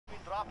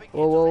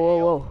Whoa, whoa, whoa,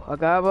 whoa. I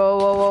got, whoa,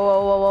 whoa, whoa,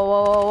 whoa, whoa,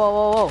 whoa, whoa, whoa,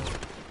 whoa, whoa.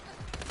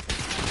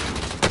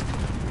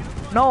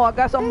 No, I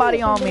got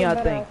somebody on me, I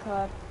think.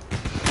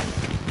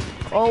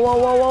 Oh, whoa,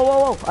 whoa, whoa,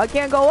 whoa, whoa. I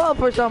can't go up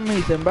for some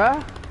reason,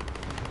 bruh.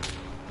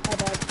 I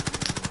died.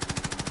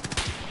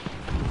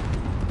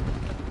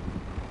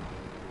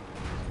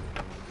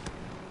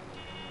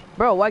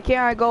 Bro, why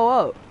can't I go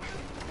up?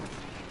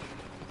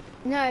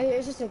 No,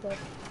 it's just a glitch.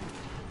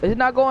 It's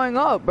not going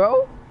up,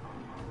 bro.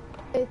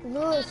 It's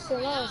literally so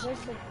low. It's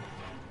just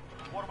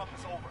Warm-up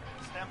is over.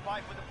 Stand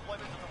by for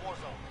deployment to the war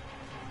zone.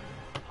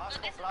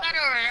 Hostile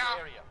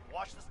area.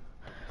 Watch this.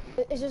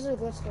 it's just a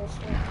glitch.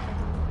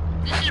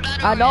 This is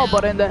battle I know, royale.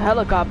 but in the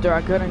helicopter,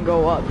 I couldn't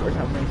go up for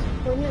some reason.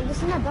 But no, this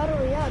is not battle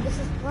royale. This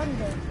is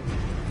plunder.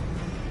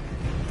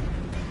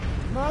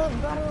 Battle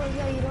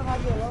royale, you don't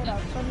have your loadout.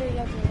 Plunder, you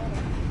have your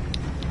loadout.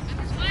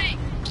 This way.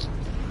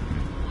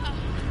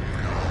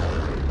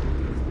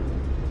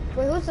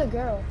 Wait, who's the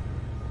girl?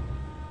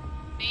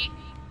 Me.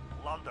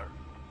 Plunder.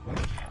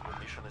 Your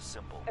mission is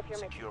simple.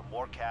 Secure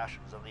more cash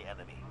than the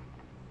enemy.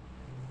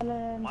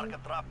 Mark a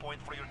drop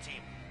point for your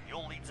team.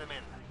 You'll lead them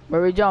in.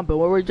 Where we jumping?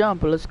 Where we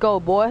jumping? Let's go,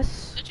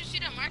 boys. Did you see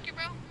that market,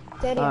 bro?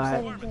 Stadium,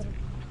 Alright. stadium.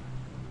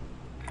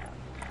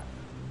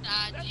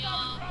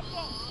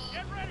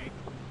 Get ready.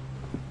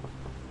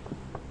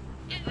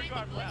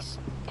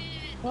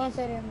 Go on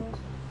stadium, boys.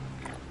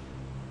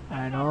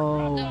 I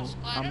know.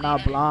 I'm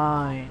not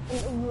blind.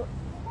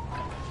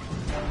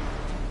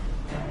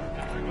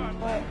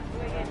 Alright.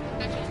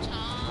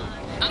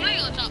 I'm not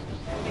gonna talk.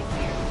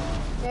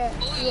 Yeah,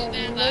 Oh, you yeah,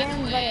 been land,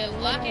 back land,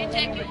 Why land, can't land,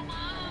 take you land. mom?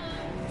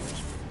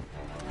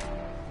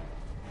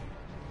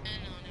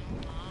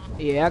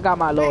 Yeah, I got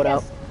my load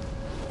up.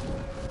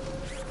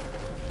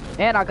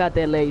 And I got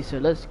that laser.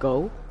 Let's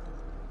go.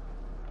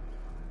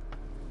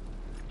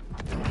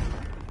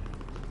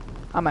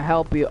 I'ma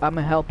help you.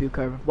 I'ma help you,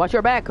 Kervin. Watch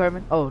your back,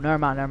 Kervin. Oh, never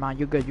mind, never mind.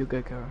 You're good,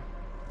 Kervin.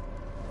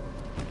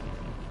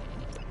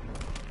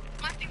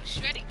 My thing is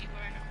shredding people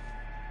right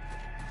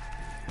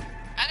now.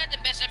 I got the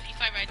best MP5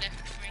 right there,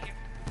 right here.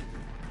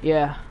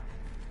 Yeah.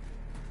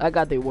 I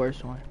got the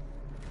worst one.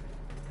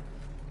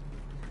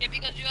 Yeah,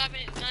 because you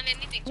haven't done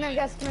anything Come to here, it.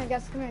 guys,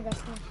 come here,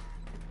 guys.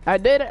 I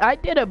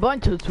did a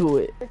bunch to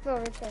it.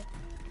 Refill.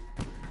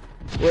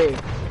 Wait.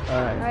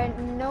 Alright. Alright,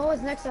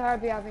 Noah's next to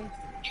Harvey, Abby.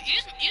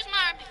 Use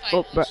my MP5.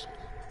 Oh, bro.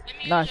 Let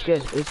me No, use it's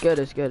yours.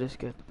 good. It's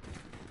good.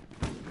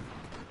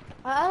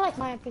 I like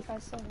my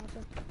MP5 so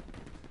much.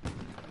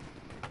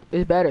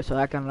 It's better so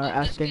I can learn.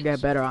 I can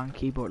get better on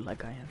keyboard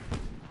like I am.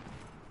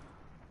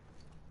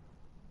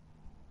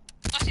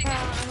 Oh, see,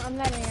 I'm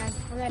landing again.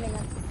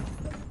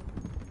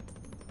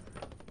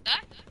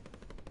 that?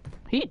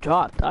 He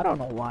dropped. I don't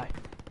know why.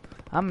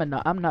 I'm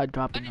not Why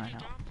dropping did right you now.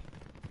 drop?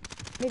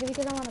 Maybe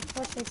because I want to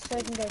push it so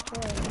I can get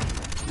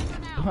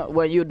killed.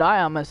 When you die,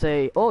 I'm gonna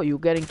say, "Oh, you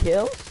getting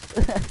kills?"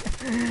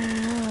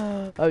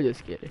 I'm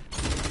just kidding.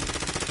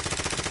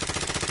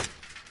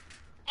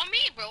 On me,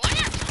 bro. Why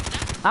not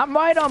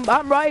jump that?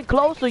 I'm right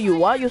close to you.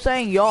 Why are you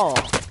saying y'all?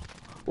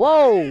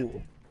 Whoa!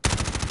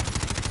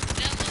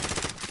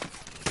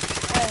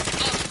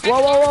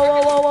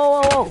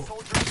 Whoa!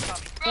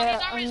 Bro,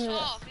 Yeah, his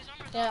armor's off.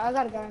 Yeah, I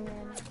got a guy in there.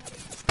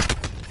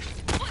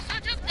 What's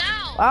that jump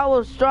down? I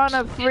was trying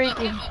to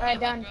freaking. Alright,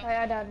 down.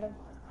 I downed him.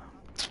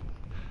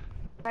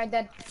 Alright,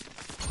 dead.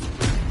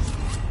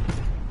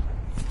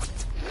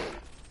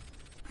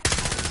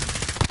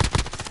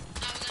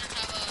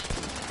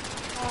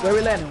 Where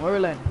we landing?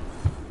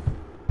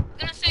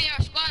 Gonna say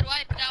our squad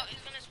wiped out. He's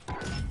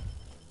gonna.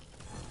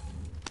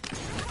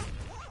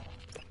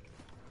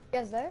 You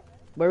guys there?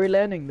 Where we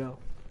landing though?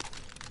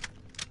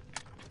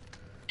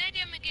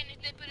 Stadium again.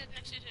 If they put it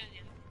next to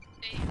stadium.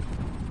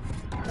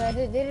 Yeah,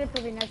 they didn't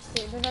put me next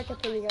to it. They're not gonna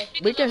put you guys.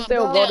 We can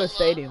still go to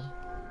stadium.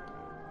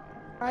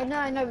 I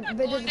know, but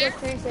there's a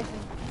train station.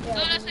 Yeah,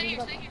 No, there's- stay here.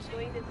 there's Stay a- here.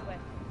 Going this way.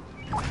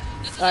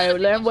 Alright,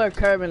 land where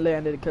Kervin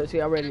landed because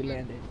he already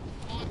landed.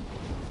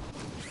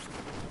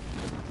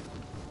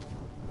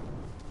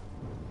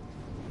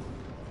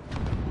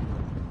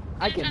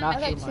 I cannot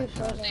I shoot got my two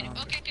shot. kills.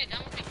 Okay, good.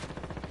 I'm okay.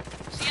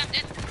 See, I'm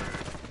dead.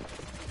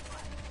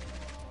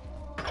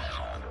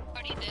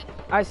 Already dead.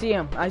 I see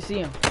him.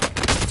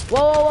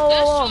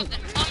 Whoa! There's two of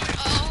them.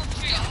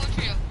 Whole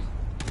trio.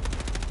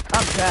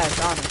 I'm trash,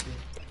 honestly.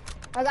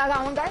 I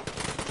got one guy.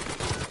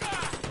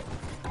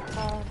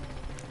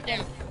 There.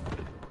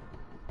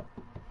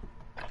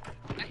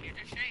 I hear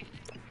the train.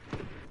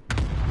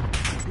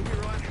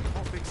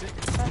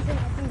 I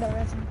think the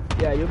rest.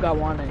 Yeah, you got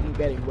one and he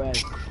getting red.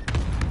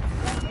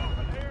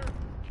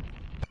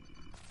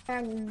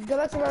 And go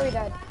back to where we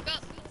died. Go.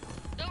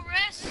 The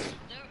rest.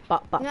 No,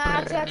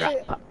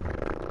 actually.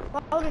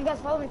 Follow me, guys.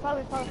 Follow me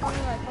right.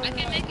 I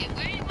can make it.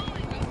 Where are you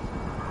going, bro?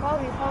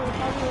 Follow me where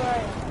I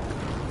am.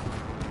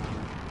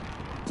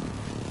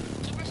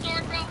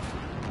 Superstore, bro.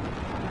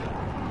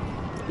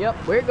 Yep,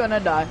 we're gonna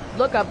die.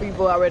 Look at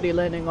people already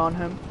landing on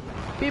him.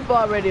 People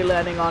already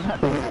landing on him.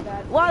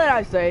 What did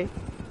I say?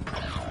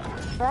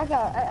 I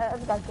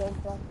got good,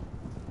 bro.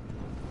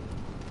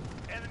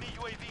 Enemy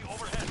UAV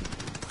overhead.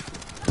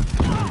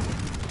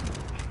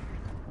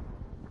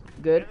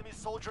 Good. Enemy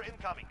soldier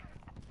incoming.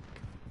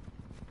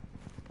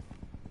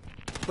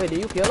 Wait, did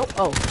you kill him?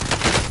 Oh.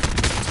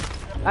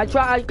 I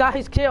got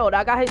his shield.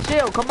 I got his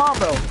shield. Come on,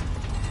 bro.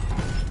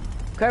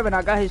 Kevin,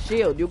 I got his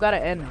shield. You gotta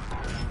end him.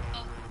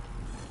 Oh.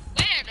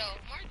 Where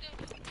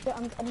though?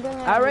 I'm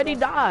gonna. I already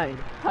died.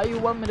 How you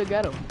want me to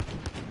get him?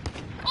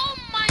 Oh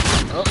my.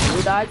 Oh,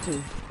 you died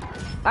too.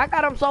 I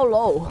got him so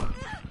low.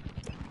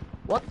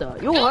 What the?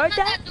 You No, heard not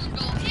that? dude,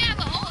 bro. He have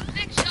a whole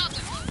big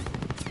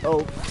shotgun.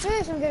 Oh,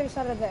 Serious, I'm getting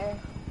shot out of the air.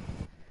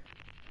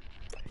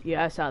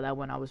 yeah, I saw that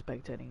when I was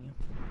spectating you.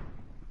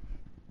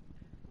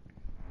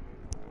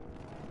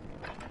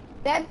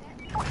 Dead?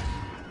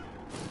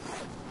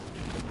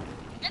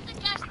 Get the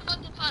cash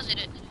to deposit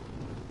it.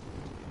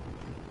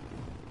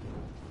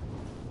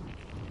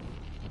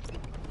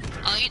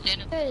 Oh, you did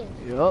it. Hey.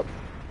 Yup.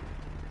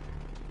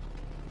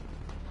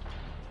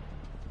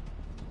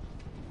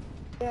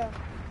 Yeah.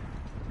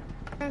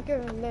 I'm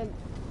giving Lynn.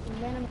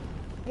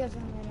 Yes,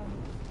 I'm Lynn.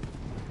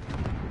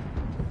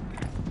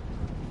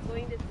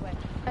 Going this way.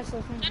 That's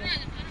so thank Turn you. around,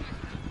 turn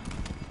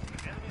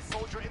around. Enemy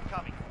soldier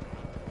incoming.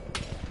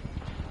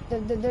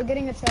 They're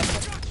getting a trap.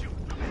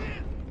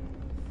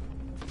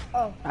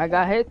 Oh. I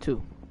got hit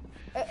too.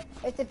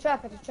 It's a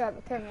trap,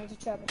 Kevin, it's a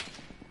trap.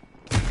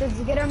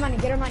 Just get our money,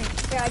 Here,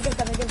 I give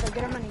them,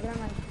 get our money.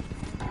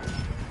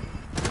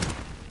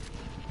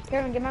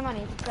 Kevin, get my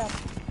money, it's a trap.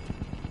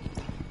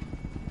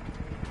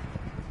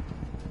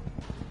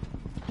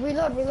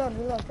 Reload,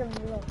 Kevin,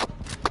 reload.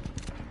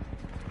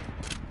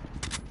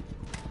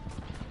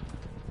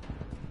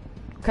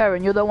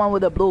 Karen, you're the one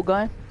with the blue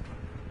gun?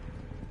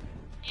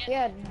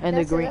 Yeah, And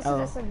the green, that's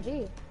oh.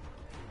 SMG.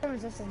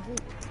 Kevin's SMG.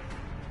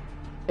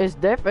 It's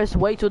different. It's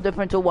way too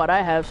different to what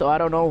I have, so I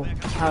don't know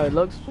how it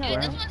looks. No, Hey,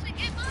 right? this one's a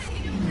get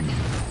mine.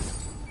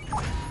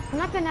 I'm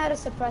not gonna add a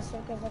suppressor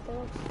because like it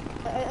looks.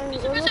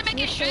 This supposed to make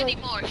it shreddy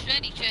more.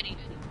 Shreddy.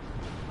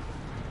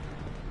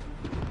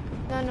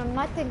 No,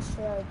 my thing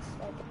shreds.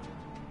 Like,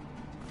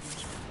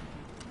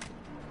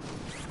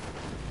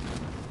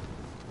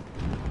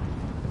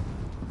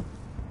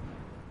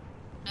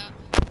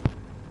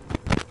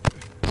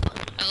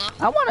 Hello?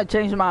 I want to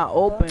change my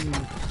open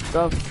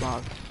stuff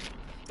box.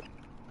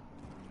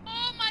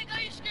 Oh my god,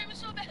 you're screaming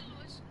so bad,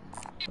 Louis.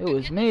 It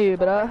was me,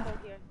 bruh.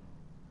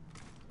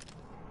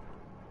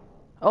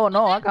 Oh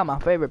no, I got my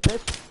favorite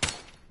pistol.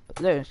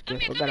 There's Come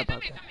good. here, Forgot come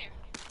about here.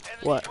 that.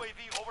 Enemy What?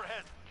 UAV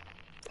overhead.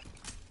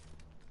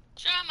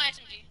 Show out my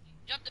SMG.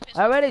 Drop the I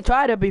pistol. already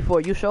tried it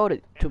before. You showed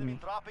it to Enemy me.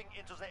 dropping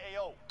into the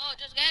AO. Oh,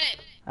 just get it.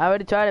 I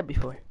already tried it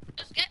before.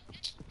 Just get.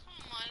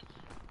 Come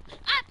on.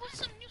 I put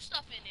some new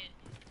stuff in it.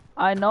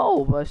 I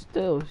know, but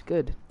still, it's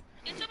good.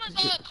 Can someone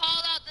go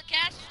call out the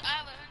cash? I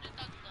have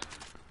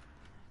 $100,000.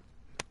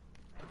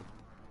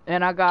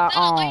 And I got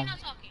No, why you not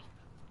talking?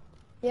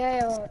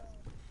 yeah.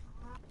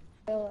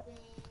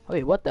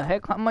 Wait, what the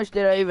heck? How much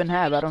did I even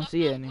have? I don't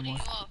see it Putting anymore.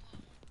 you off.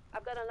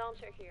 I've got a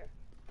launcher here.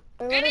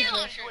 Wait, what Grenade is this?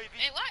 launcher.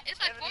 Hey, what? It's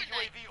like Enemy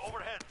Fortnite. UAV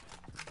overhead.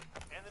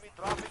 Enemy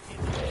dropping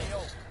into the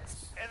AO.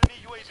 Enemy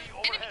UAV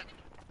overhead.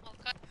 Oh,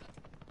 God.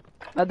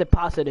 I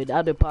deposited.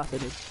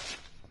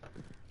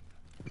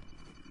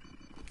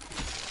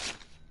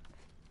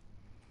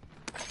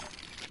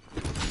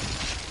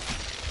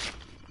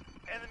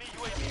 Enemy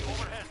UAV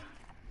overhead.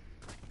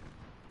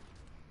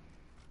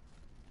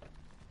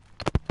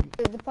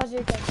 Deposit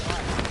your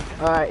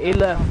cash. Alright, he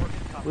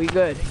left. We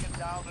good. Take it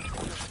down and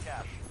clear the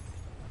cache.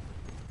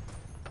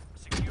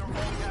 Secure all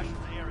cache in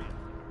the area.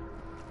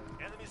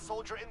 Enemy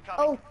soldier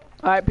incoming. Oh.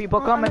 Alright,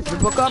 people coming.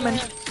 People coming.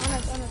 Keep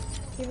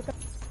it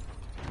coming.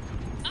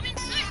 I'm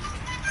inside.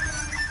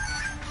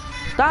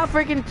 Stop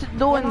freaking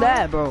doing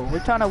that, bro.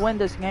 We're trying to win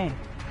this game.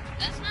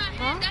 That's not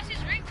him. That's his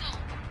ringtone.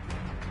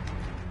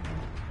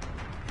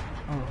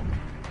 Oh.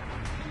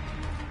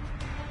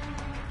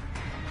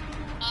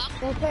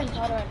 They're playing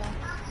powder right now.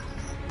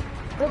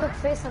 Look,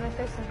 face him.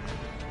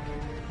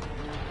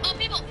 Oh,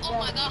 people. Oh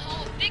my god.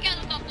 Oh, big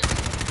helicopter.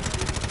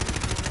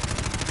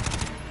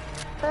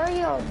 Where are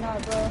you? No,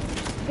 bro.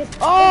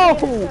 Oh!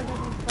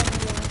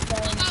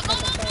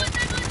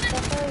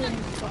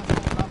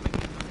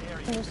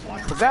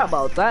 Forgot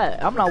about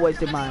that. I'm not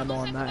wasting my ammo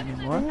on that I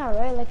anymore. know,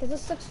 right? Like, it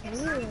just looks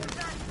weird.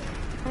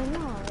 I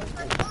know.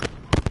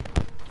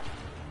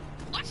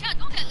 Watch out.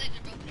 Don't get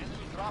laser, bro.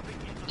 Enemy dropping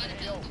into Go to the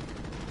hell.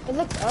 AO. It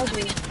looks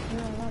ugly.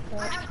 No, not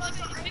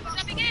that. People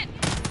coming in.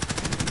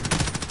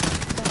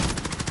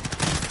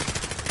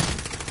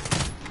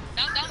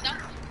 Down.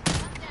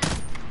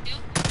 Kill.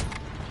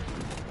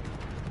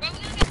 Bro, we're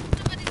gonna get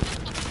somebody's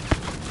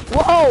helicopter.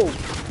 Whoa!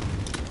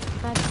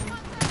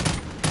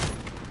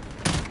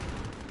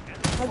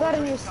 I got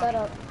a new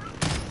setup.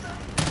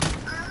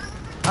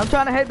 I'm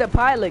trying to hit the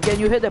pilot. Can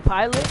you hit the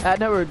pilot? I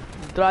never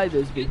tried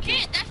this You before.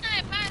 can't. That's not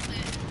a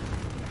pilot.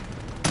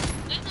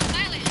 There's no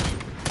pilot in it.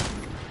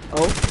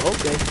 Oh,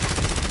 okay.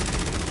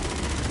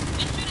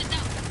 Just shoot it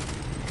down.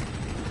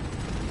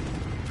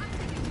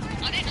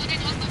 Oh, they know.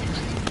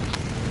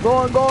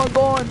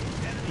 Going.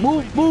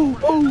 Move.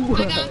 I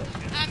got him.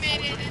 I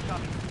made it.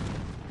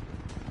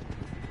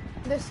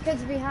 There's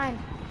kids behind.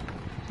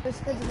 There's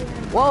kids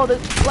behind. Whoa,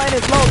 this plane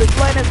is low. This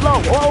plane is low.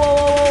 Whoa, whoa,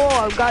 whoa, whoa,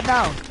 whoa. I got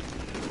down.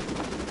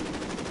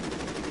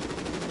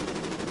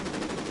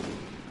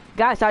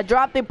 Guys, I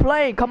dropped the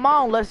plane. Come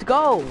on, let's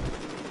go.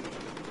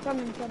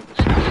 Coming.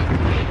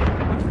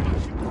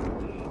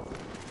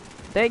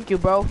 Thank you,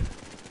 bro.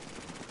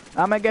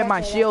 I'm gonna get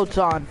my shields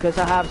on, because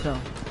I have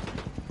some.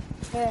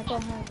 Yeah, go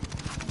ahead.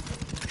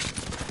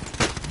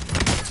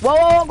 Whoa,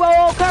 whoa, whoa,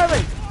 whoa,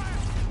 Kevin!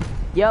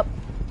 Yep.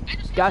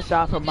 Got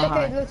shot from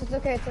behind. It's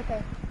okay.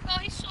 Oh,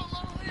 he's so low.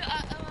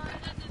 I know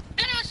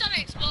it's trying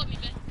to explode me,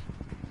 man.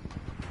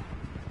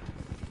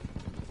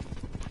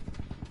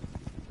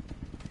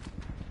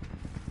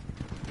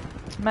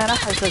 Man, I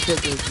had such a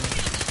good game.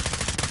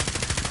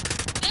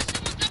 There's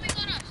someone coming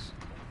on us.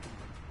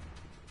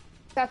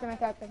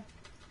 Captain.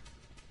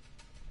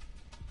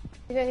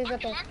 He's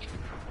up there.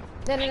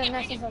 No,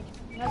 nice.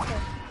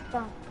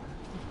 Down.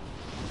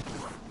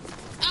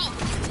 Oh,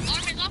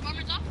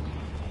 armor's off.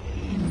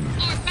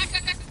 Oh, back.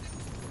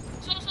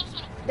 Solo.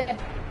 Dead.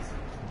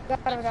 Got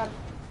him.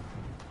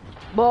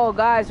 Whoa,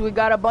 guys, we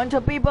got a bunch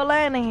of people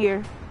landing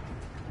here.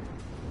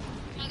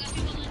 I got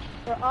people in.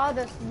 For all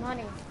this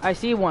money. I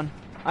see one.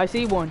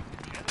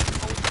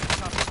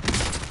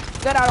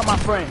 Get out of my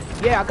friend.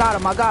 Yeah, I got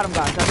him,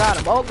 guys. I got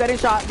him. Oh, getting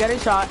shot.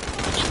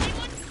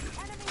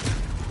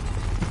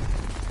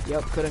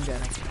 Yep, couldn't get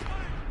him.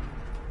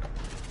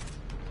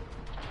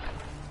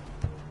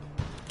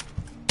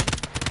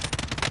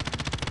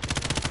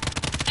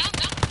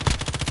 Down.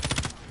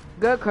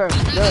 Good,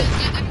 Kermit. Good.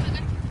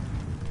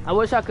 I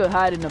wish I could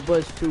hide in the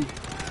bush too.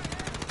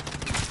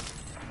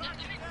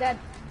 Dead.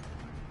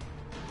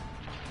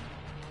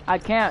 I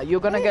can't.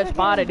 You're gonna get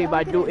spotted if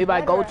I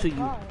go to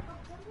you.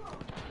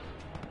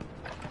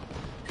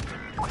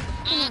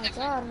 Oh my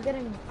god, I'm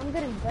getting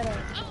better.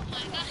 Oh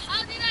my god,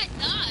 how did I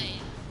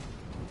die?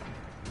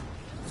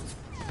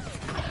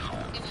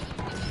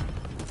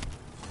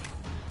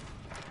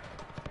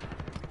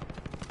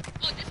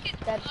 Oh, this kid.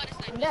 Dead. Oh, this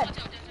I'm guy. dead. Watch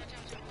out.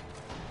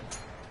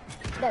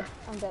 Dead.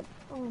 I'm dead.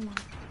 Oh my.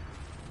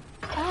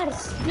 God,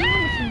 see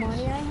how much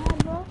money I had,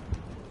 bro?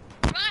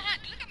 Bro,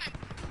 look at my...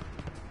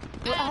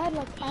 Bro, I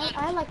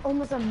had like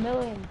almost $1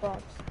 million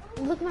bucks.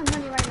 Look at my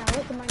money right now.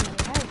 Look at my money.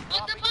 I have Go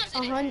deposit it.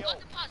 100. Go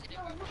deposit it,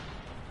 bro.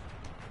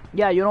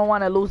 Yeah, you don't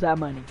want to lose that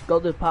money. Go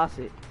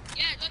deposit.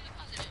 Yeah, go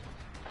deposit it.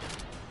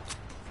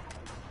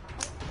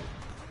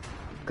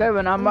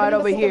 Kevin, I'm right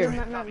over here.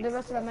 The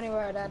rest of the money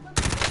were dead.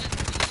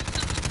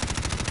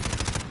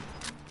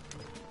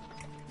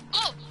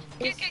 Oh!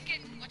 Kid.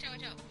 Watch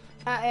out.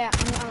 Yeah,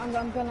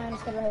 I'm gonna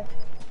just get right here.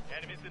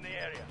 Enemies in the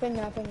area. Pin me.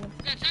 Yeah,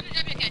 try to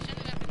grab your cash.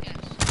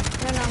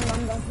 No,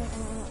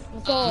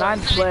 I'm go.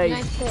 Nice play.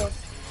 Nice play.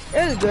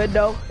 It's good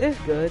though. It's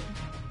good.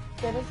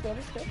 Good.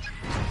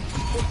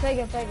 Just play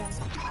again.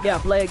 Yeah,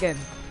 play again.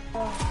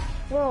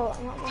 Bro,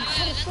 I'm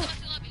Let's go to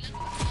the lobby.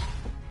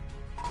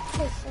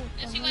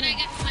 Let's see what I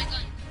get from my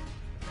gun.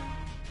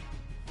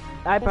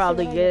 I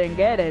probably didn't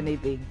get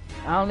anything.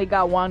 I only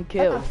got 1 I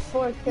kill. got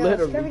 4 kills. Kevin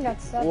Literally,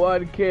 got 7.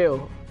 1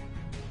 kill.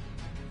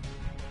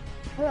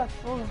 I got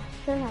 4.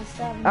 Kevin got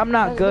 7. I'm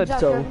not good, job,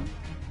 so. Kevin.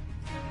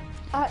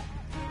 I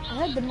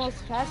had the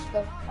most cash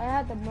though. I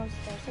had the most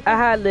cash. I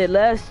had the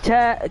less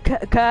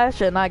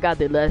cash and I got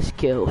the less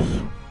kills.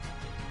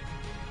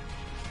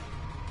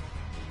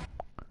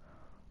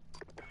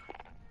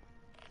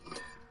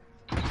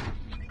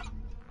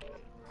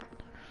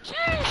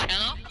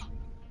 Hello?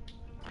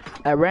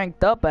 I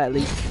ranked up at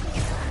least. Sir,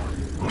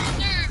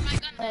 my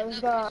gun. Alright, let's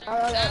go. I'll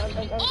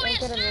Oh, yes,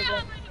 get sir. it. I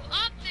have a new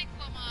optic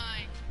for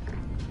my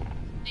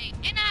thing.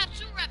 And I have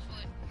 2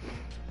 rifles.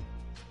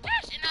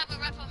 Yes, and I have a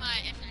rifle for my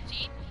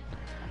M13.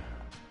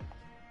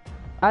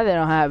 I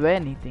didn't have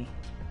anything.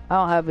 I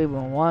don't have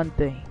even one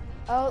thing.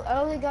 I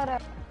only got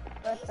a.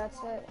 That's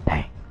it.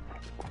 Dang.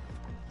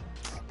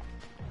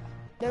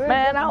 There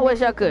Man, is I a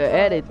wish I new could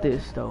controller, edit though.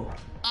 this though.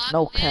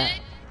 No cap.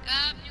 Optic. I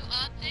have new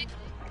optic.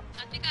 I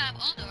think I have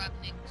all the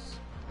optics.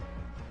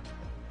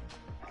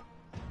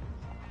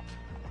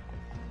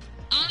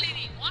 I only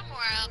need 1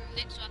 more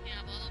optic so I can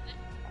have all of them.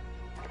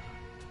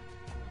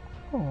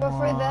 But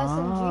for the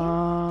SMG?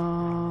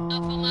 No,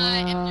 for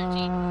my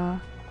M13.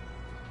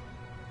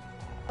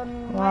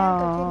 My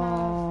M13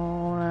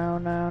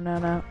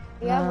 No.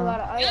 you have a lot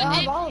of. I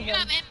have all of You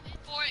have them.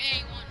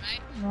 M4A1,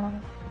 right?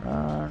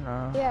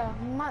 No. Yeah,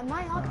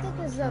 my optic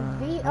is a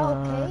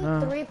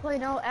VLK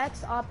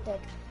 3.0X optic.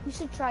 You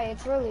should try it.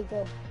 It's really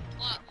good.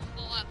 What?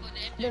 For what? For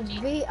The the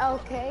M13?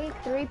 VLK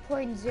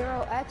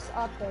 3.0X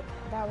optic.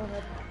 That one.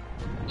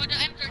 For the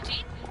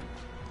M13?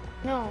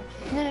 No,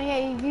 yeah,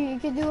 you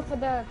can do it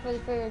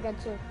for your gun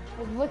too.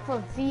 Just look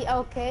for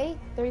VLK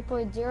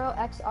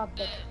 3.0X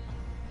optic.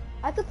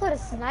 I could put a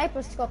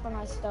sniper scope on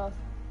my stuff.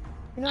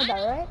 You know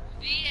that, right?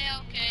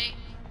 VLK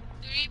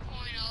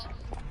 3.0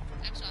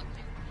 X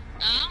optic.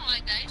 I don't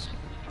like that. It's so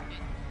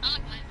stupid. I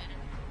like mine better.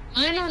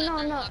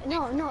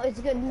 No, it's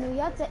good. No, you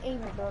have to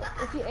aim it though.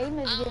 If you aim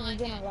it, I you're don't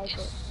gonna like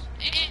it.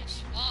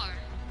 It's far.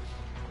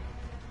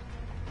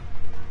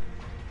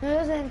 No,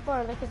 it isn't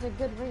far, like it's a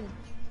good range.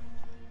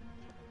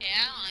 Yeah,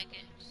 I don't like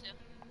it. Still,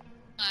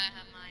 I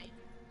have mine.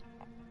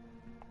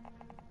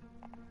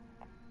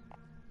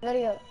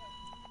 Video.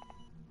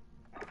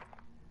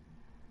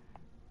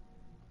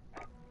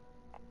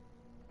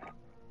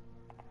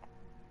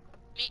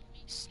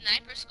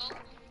 Sniper scope?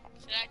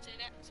 Should I do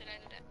that? Should I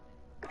do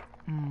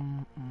that?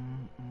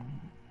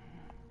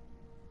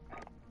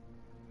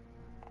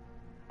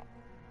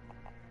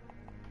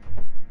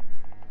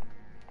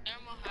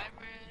 Thermal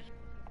hybrid.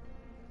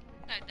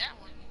 Like that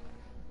one.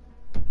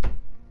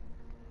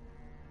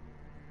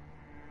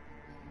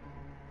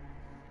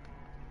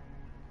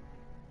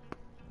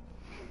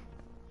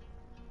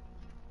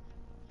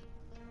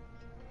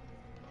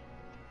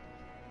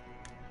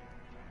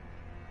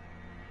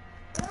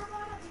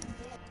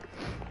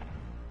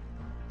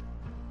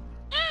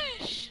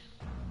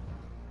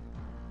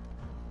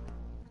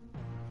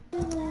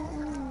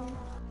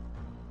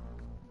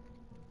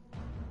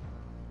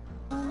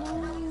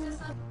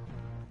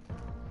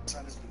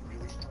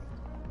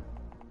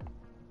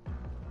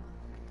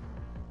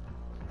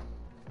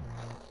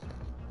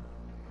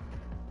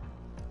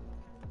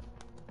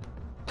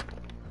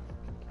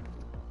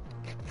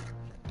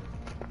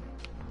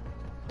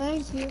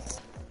 Thank you.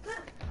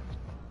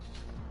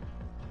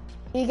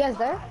 You guys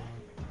there?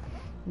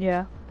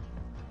 Yeah.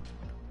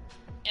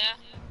 Yeah.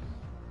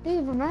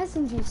 Dude, but my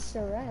SMG's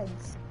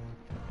shreds.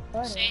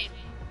 What? Same.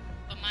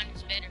 But mine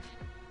is better.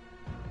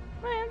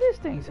 Man, these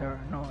things are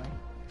annoying.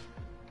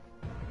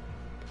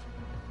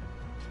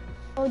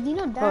 Oh, do you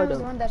know Darren was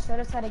the one that showed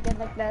us how to get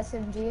like the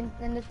SMG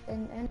in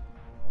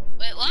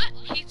Wait, what?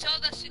 He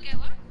told us to get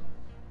what?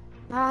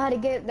 how to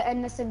get the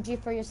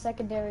NSMG for your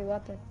secondary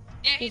weapon.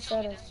 Yeah, he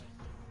told showed me us. that.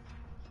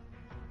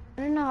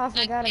 I don't know how I Like,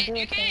 forgot to do you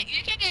it. can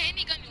get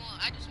any gun you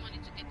want. I just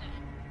wanted to get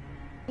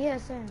that. Yeah,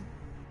 same.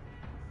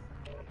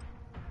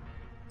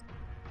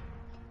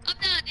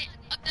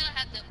 Abdel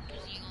had the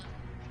Uzi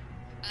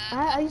on.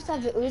 I used to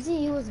have the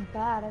Uzi. It was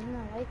bad. I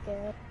didn't like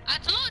it. I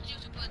told you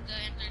to put the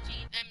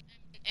M13,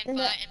 M5, And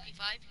the-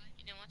 MP5.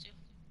 You didn't want to.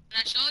 And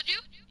I showed you.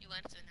 You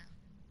went to now.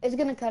 It's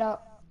gonna cut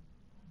out.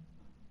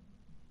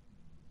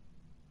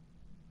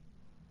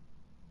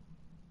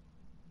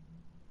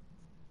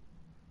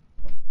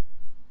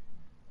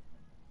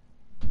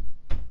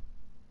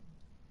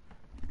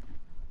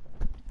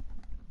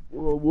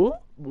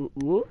 What?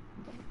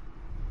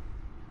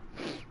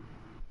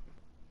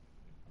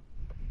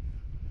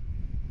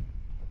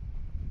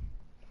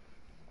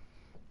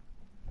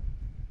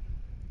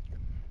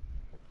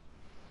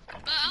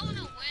 But I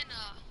wanna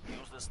win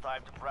Use this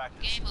time to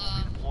practice. Game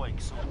We'll be deploying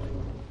soon.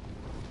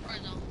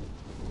 WarZone.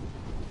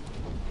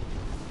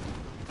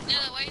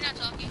 Dylan, why you not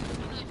talking?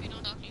 You know if you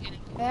don't talk, you get it.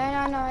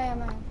 Yeah, no, yeah,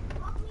 man.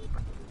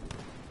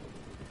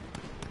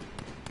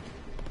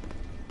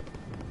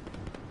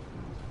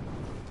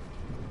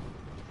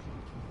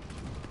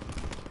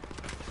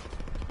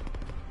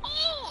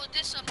 Oh,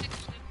 this something.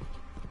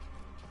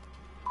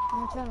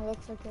 I'm trying to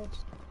look for kids.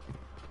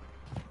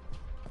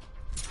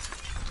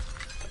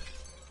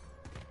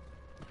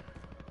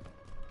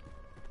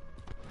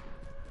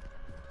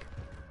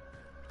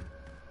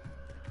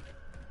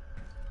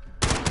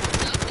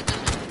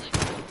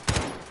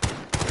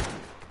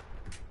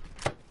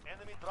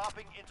 Enemy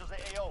dropping into the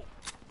AO.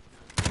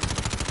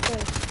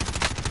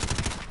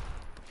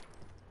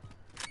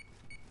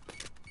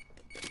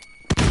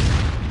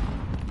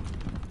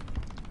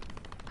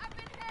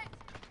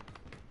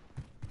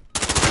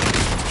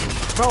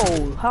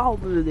 Bro, how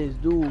did this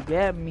dude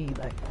get me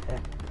like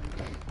that?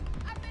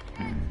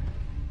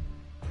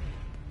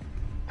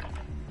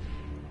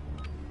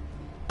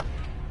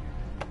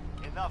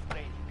 Enough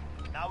training.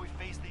 Now we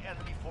face the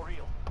enemy for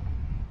real.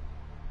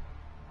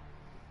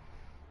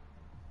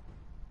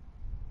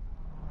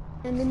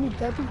 And then you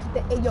jump into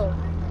the AO.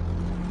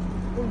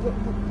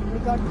 We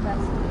got the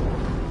best.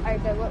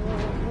 Alright, then what?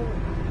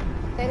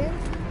 Say it?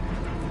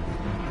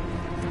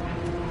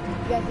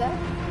 You guys there?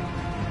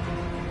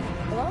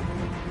 Hello?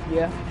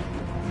 Yeah.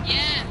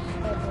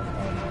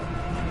 Yeah.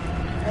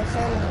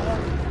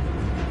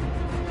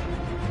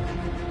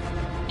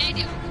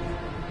 Stadium.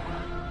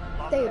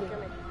 Stadium.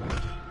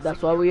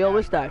 That's why we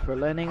always die for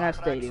landing at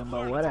stadium,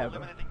 but whatever.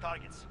 Eliminating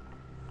targets.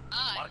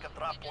 Aye. Mark a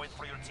drop point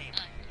for your team.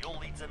 You'll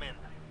lead them in.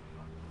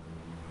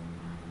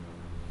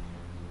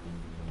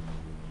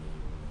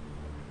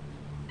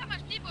 How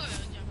much people are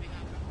jumping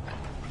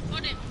up?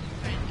 What is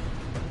right?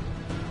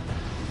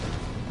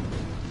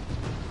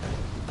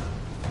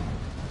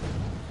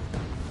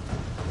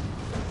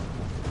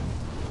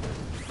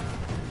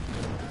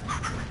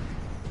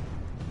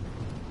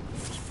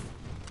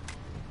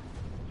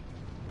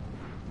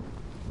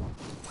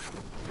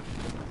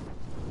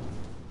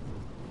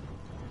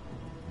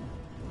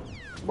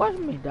 Watch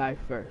me die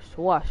first.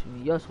 Watch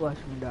me. Just watch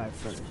me die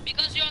first.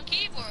 Because you're on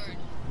keyboard.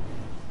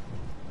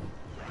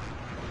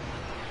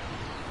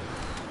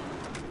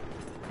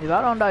 If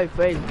I don't die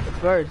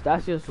first,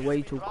 that's just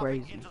way too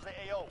Dropping crazy. into the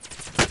AO.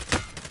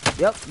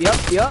 Yep.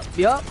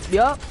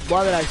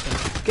 What did I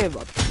say? Give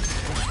up.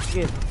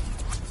 Give up.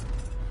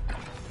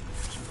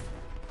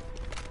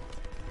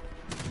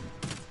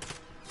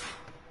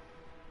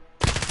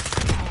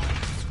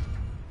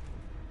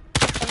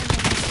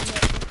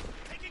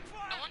 Taking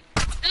fire. No one?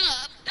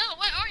 Duh,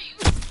 where are you?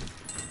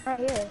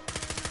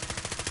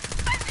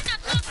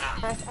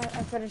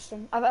 finished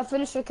him. I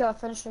finished the kill. I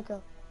finished the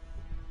kill.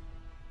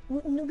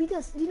 We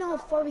got. You know how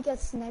far we got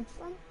sniped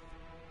from?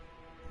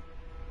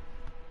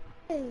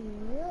 Hey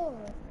yo,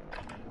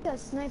 we got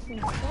sniped from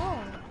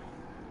far.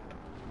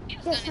 We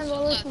got sniped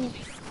all the way from. We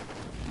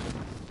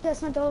got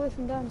sniped all the way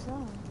from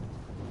downtown.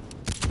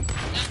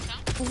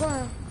 Downtown? I'm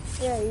going.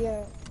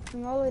 Yeah.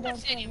 From all the way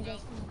downtown. City, bro.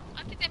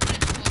 I think they put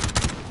it in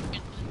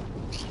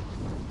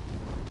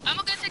I'm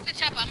gonna take the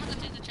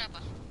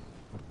chopper.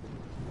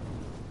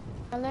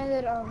 I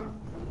landed or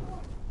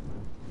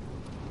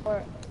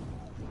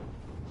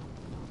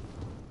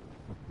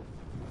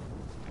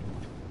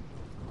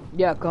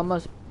Yeah,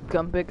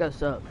 come pick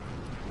us up.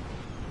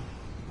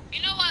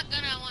 You know what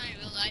gun I want in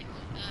real life?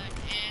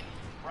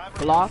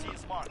 Glock?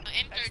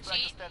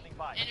 M13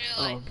 in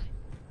real life.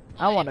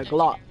 I want a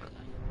Glock.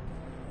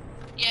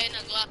 Yeah, and a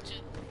Glock too.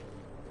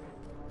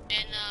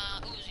 And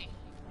Uzi.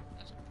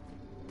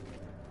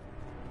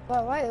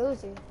 well, why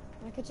Uzi?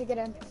 Why can't you get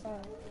an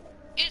MP5?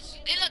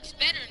 It looks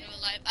better in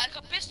real life. Like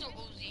a pistol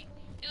Uzi.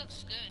 It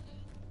looks good.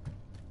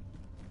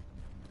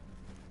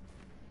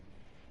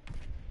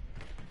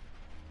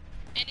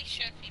 Any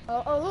shirt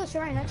people. Oh, look,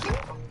 you're right next to me.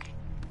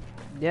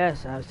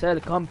 Yes, I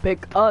said come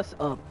pick us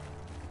up.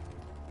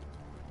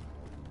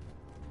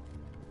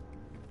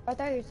 I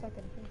thought you were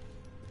talking.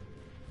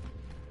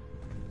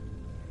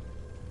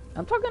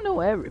 I'm talking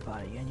to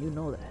everybody, and you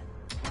know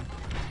that.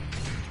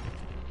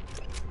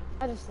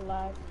 I just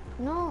lied.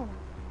 No.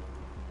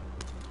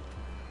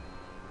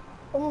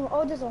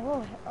 Oh, there's a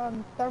whole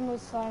thermal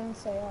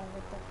silencer right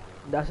there.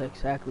 That's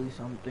exactly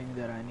something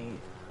that I need.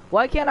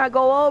 Why can't I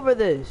go over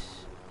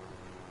this?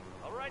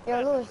 Alright, Yeah,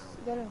 Lewis,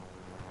 get him.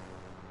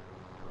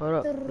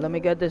 Hold up, let me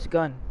get this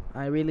gun.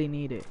 I really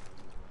need it.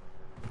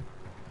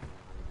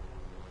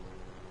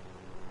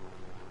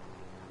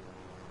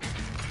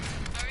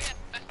 Hurry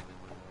up.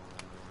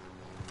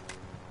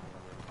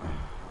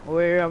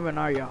 Where even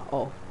are y'all?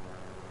 Oh.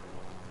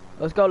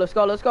 Let's go.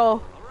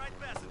 alright,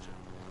 passenger.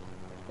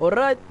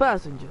 Alright,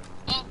 passenger.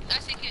 Oh, I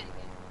see kid.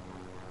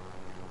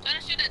 Try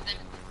to shoot at them.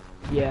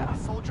 Yeah.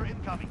 Soldier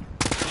incoming.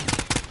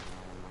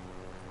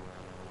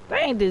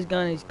 Dang, this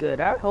gun is good.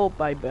 I hope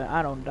I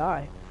don't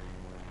die.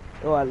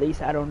 Or at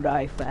least I don't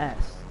die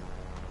fast.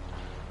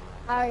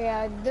 Oh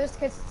yeah, those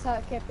kids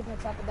camping on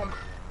top of them.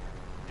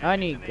 I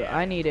need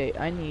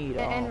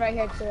And right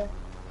here too.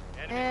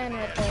 And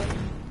right there.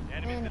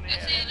 And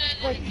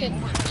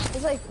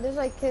there's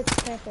like kids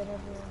camping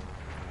everywhere.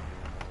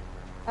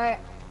 Alright,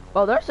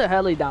 Oh, there's a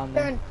heli down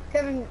there.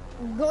 Kevin,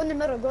 go in the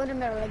middle,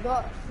 like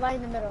go fly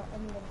in the middle,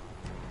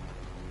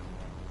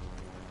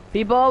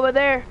 People over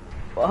there.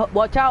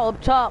 Watch out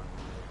up top.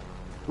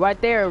 Right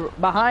there,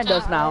 behind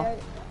us now.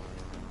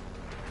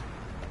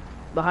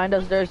 Behind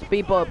us, there's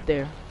people up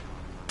there.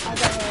 I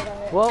got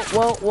it.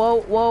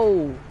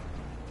 Whoa.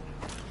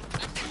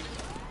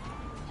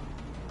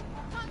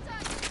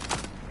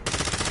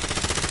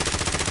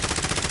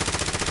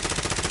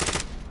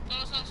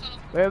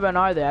 Where even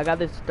are they? I got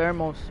this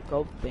thermal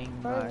scope thing.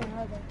 Where Right. even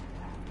are they?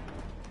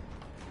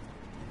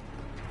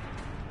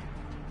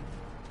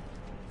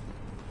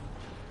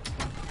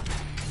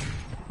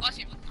 Watch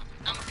him.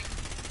 I'm gonna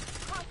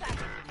take.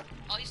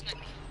 Oh, he's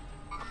sniping.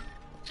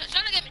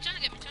 Trying to get me.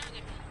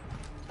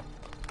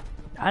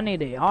 I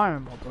need a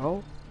armor,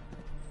 bro.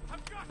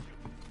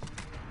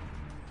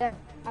 Yeah,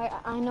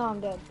 I know I'm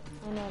dead.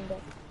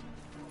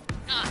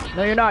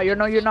 No, you're not.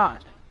 You're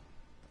not.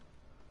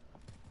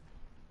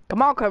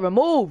 Come on, Kevin,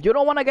 move. You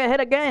don't want to get hit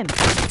again.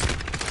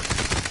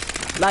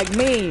 Like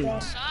me. Yeah.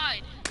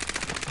 Side.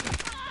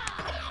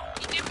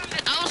 He did from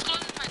it. I was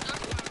closing my door.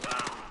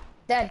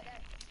 Dead.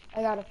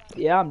 I got him.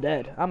 Yeah, I'm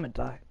dead. I'm gonna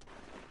die.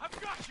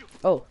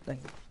 Oh, thank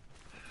you.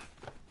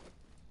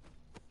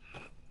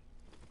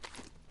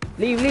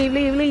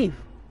 Leave.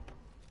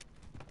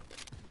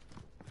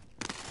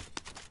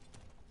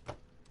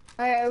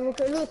 Alright, look,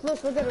 we're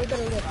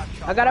good.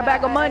 I got a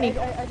bag of money.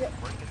 Break it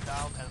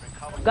down and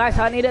recover. Guys,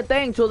 I need a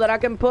thing so that I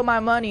can put my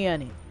money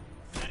in it.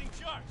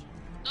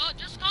 No,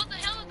 just call the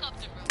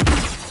helicopter, bro.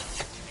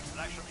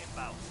 Extraction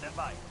inbound. Stand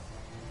by.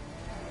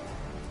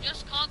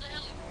 Just call the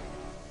helicopter.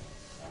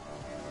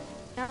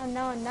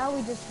 Now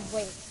we just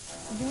wait.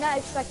 Do not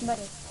expect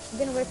money. I'm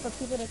gonna wait for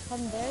people to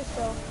come there,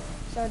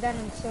 so then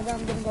I'm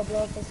gonna go blow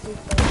up the street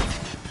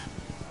first.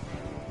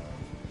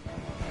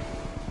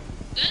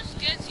 There's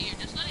kids here,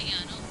 just letting you know.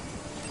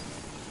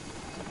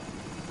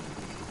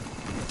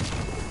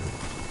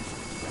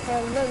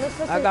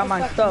 I got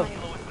my stuff.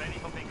 Kilo is ready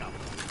for pickup.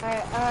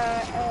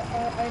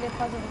 I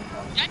deposited them.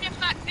 Drop your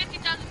flat,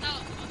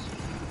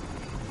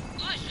 $50,000.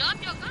 Louis, drop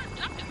your gun,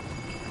 drop it.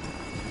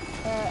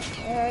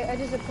 I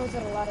just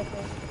deposited a lot of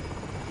things.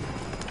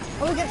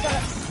 Oh, we get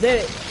shot. Did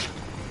it.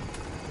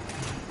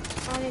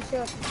 I need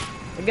shield.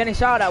 We're getting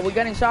shot at. I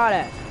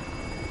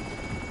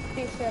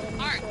need shield.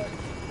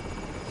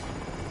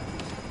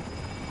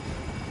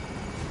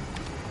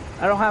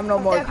 I don't have no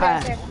more Up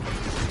cash. there.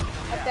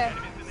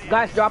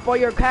 Guys, drop all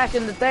your cash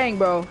in the thing,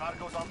 bro.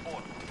 Cargo's on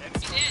board. He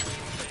did.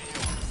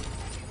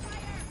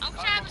 I wish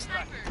I have a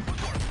sniper.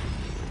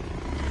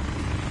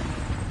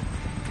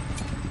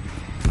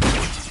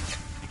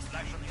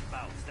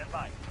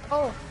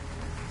 Oh,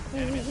 he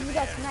just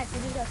got sniped. He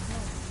just got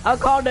sniped. I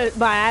called it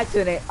by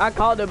accident. I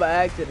called it by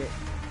accident.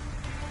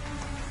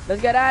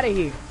 Let's get out of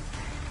here.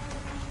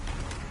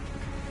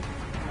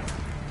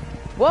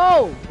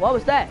 Whoa! What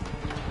was that?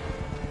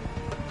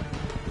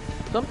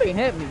 Something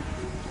hit me.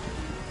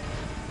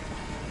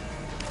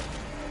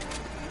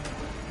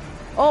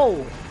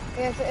 Oh!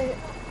 Yeah,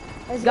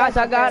 Guys,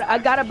 I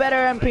got a better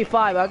MP5.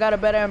 I got a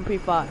better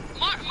MP5. Mark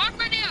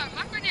right there.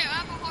 Mark right there. I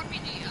have a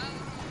RPG.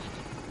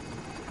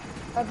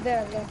 Up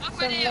there. So,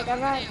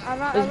 like,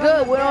 I'm It's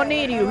good. We don't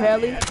need you,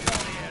 Haley.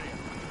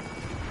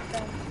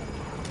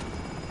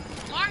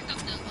 Mark up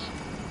there.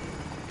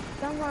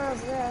 Somewhere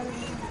over there. I don't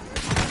know.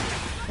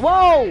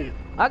 Whoa!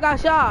 I got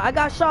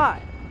shot.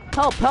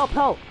 Help.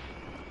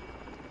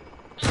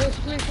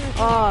 Please.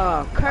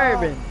 Oh,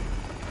 Kerbin.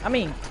 I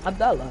mean,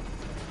 Abdullah.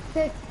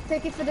 Take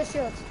it for the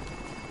shield.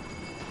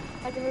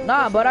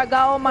 Nah, but I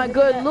got all my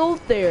good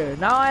loot there.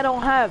 Now I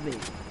don't have it.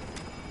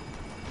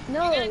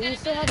 No, you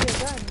still have your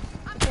guns.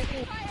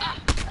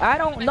 I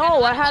don't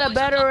know. I had a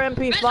better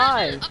MP5.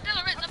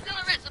 Abdullah Res.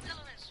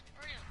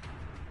 Hurry up.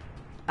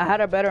 I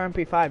had a better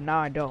MP5. Now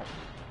I don't.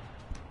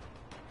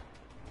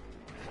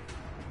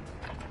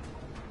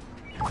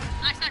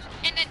 Nice.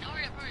 And then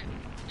hurry up.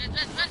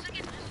 Rest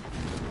again.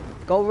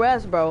 Go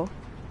rest, bro.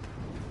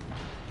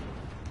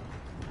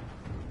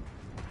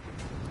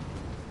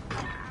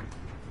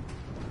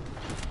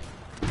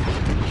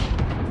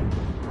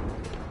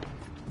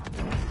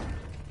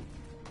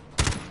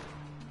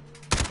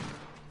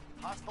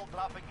 Hostile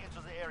dropping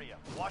into the area.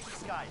 Watch the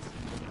skies.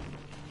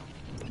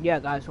 Yeah,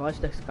 guys, watch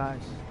the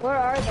skies. Where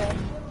are they?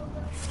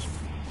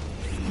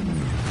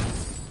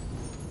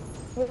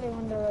 Really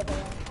wonder where they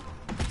are.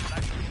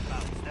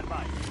 Stand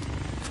by.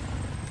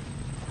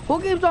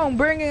 Who keeps on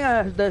bringing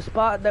us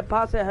the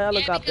posse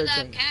helicopter because I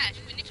have thing? cash.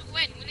 We need to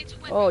win.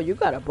 Oh, you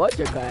got a bunch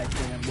of guys,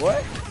 man,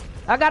 boy.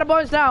 I got a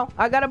bunch now.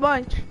 I got a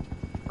bunch.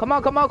 Come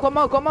on. Look how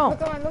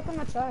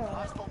much I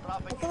have.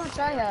 Look how much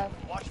I have.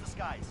 Watch the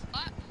skies.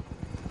 What?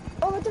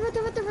 Oh, right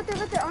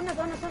there. On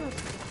us.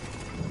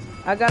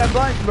 I got a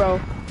bunch, bro.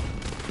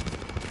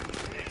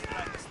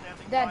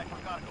 Dead.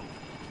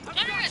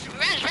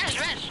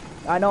 Rest.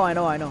 I know. I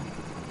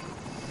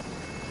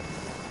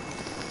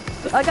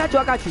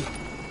got you.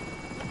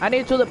 I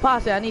need to the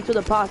posse. Alright,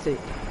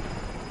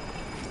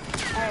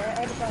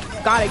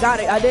 Got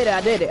it. I did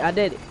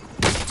it.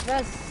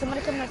 Guys,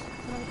 somebody come.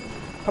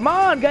 Come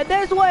on, get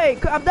this way,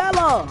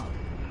 Abdullah.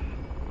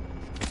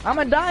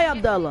 I'ma die,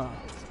 Abdullah.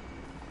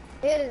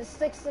 Yeah,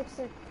 stick.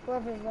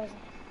 Whoever is rising.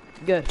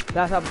 Good.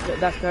 That's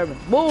Kerbin.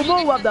 Move,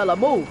 Abdullah.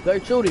 Move. They're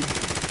shooting.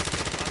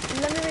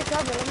 Let me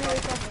recover.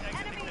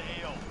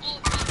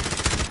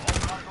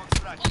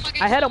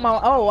 I hit him.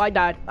 Oh, I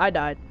died.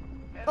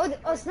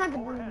 Oh, sniper.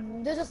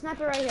 There's a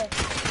sniper right here.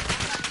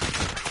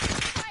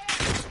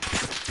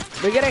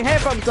 We're getting hit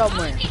from How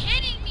somewhere. is he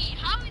hitting me?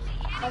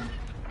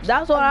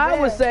 That's what I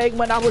was there. saying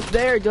when I was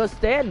there just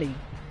standing.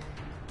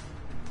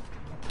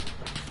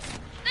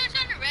 They're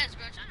trying to rest,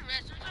 bro.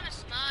 They're trying to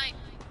snipe.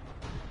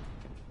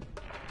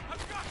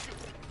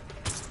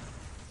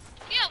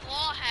 He a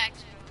wall hack,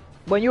 too.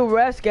 When you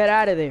rest, get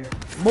out of there.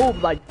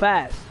 Move like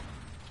fast.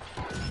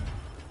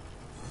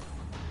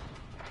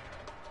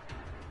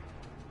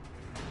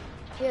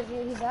 Yeah,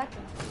 he's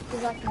acting.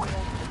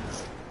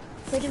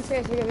 Take him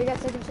serious. We got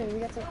to take him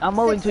serious. I'm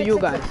moving to you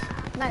guys.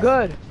 Nice.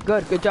 Good.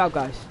 Good job,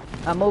 guys.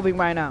 I'm moving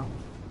right now.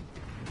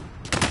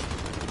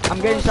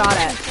 I'm getting shot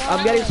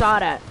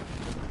at.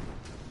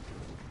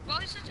 Bro,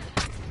 he's such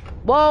a...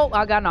 Whoa,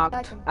 I got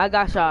knocked. I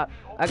got shot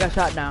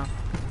now.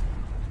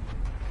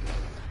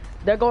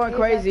 They're going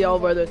crazy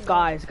over the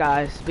skies,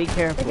 guys. Be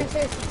careful.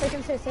 Take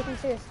him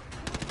serious.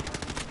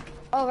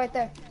 Oh, right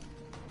there.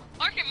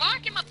 Mark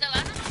him up there. I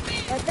don't know where.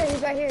 Right there,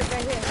 he's right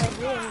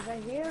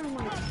here. Oh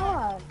my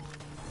god.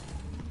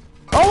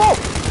 Oh!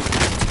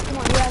 Come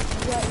on, you have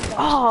to.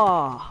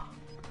 Ah!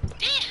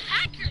 They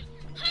hackers.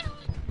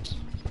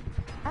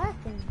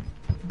 Acting.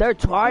 They're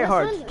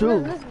tryhards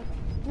too.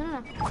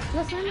 No.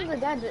 Listen to the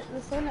guy.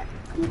 Listen to...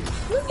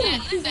 Look at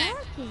him. He's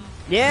hacking.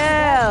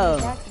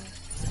 Yeah!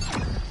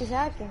 He's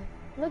hacking.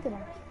 Look at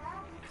him.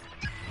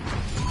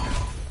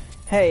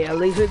 Hey, at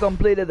least we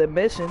completed the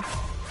mission.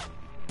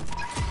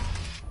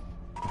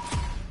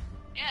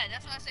 Yeah,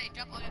 that's why I say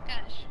drop all your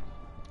cash.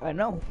 I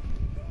know.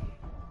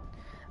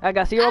 I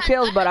got 0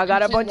 kills, but I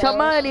got a bunch of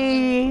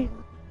money.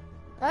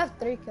 I have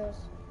 3 kills.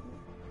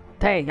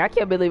 Dang, I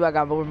can't believe I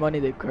got more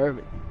money than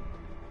Kerbin.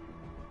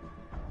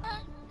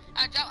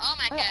 I dropped all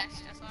my cash.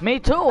 That's why. Me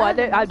too.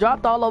 I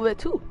dropped all of it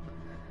too.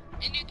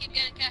 And you keep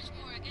getting cash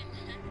more again.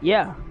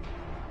 Yeah.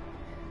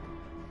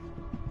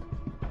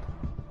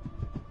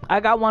 I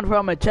got one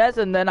from a chest,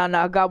 and then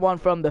I got one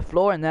from the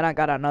floor, and then I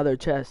got another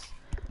chest.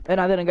 And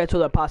I didn't get to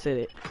deposit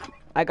it.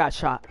 I got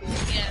shot.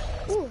 Yeah.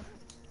 Ooh.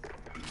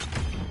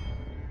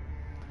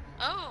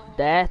 Oh.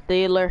 Death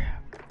dealer,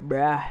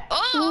 bruh.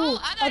 Oh,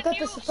 I got got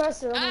the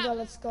suppressor. Oh my god,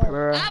 let's go. I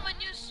Bruh. have a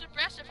new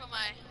suppressor for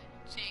my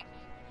team.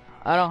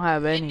 I don't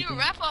have A new anything.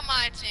 rep on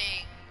my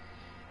team.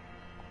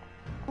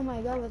 Oh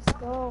my god, let's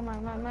go. My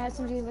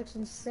SMG looks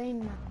insane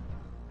now.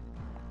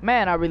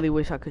 Man, I really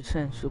wish I could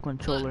change the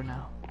controller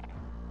now.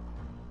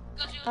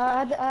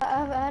 I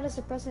had to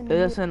suppress it. It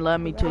doesn't let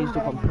me change the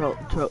back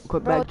to It's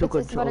about to go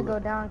controller.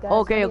 down, guys.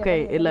 Okay,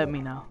 okay, it let me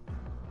now.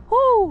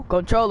 Woo!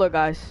 Controller,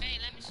 guys. Hey,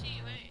 let me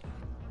see. Wait.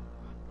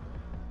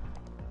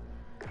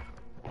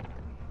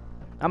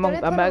 I'm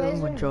back on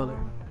controller.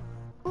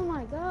 Oh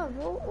my god,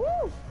 bro.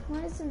 Ooh,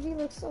 my SMG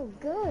looks so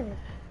good.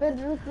 But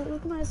look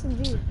at my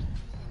SMG.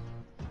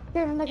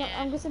 Here, I'm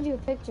gonna send you a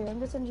picture. I don't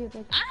need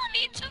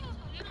to.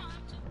 You don't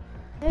have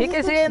to. He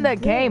can see in the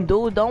game,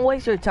 dude. Don't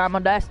waste your time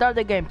on that. Start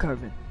the game,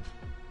 Kervin.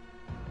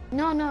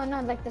 No,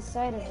 like the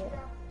side of it.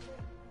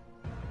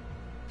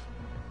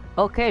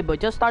 Okay, but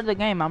just start the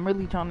game. I'm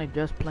really trying to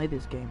just play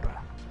this game, bro.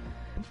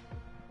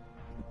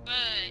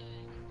 But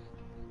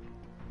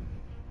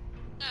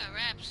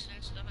raps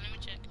and stuff. Let me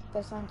check.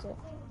 I sent it.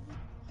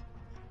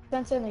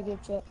 Sent it in the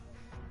group chat.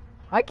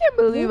 I can't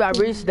believe I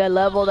reached that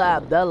level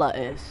that Abdullah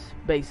is,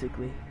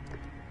 basically.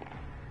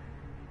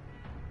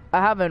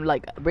 I haven't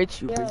like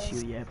reached you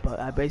yet, but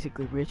I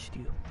basically reached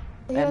you.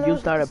 And you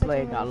started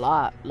playing a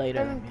lot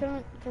later than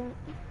me.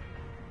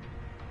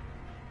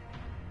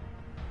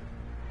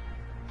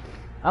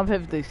 I'm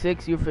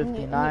 56, you're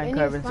 59, and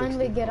Kervin you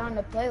finally 60. get on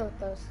to play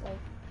with us, like.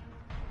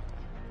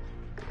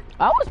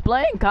 I was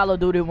playing Call of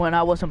Duty when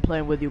I wasn't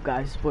playing with you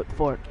guys for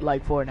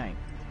like Fortnite.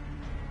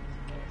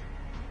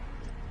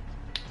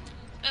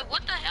 Wait,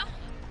 what the hell?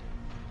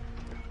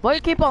 Why you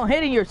keep on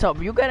hitting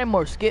yourself? You getting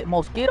more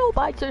mosquito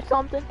bites or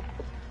something?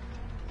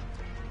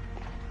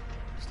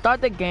 Start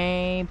the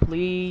game,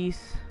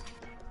 please.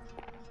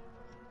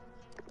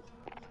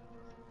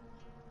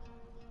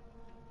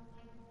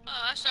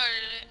 Oh, I started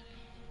it.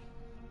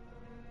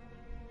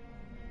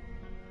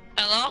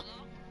 Hello?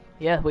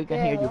 Yeah, we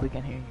can hear you. We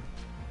can hear you.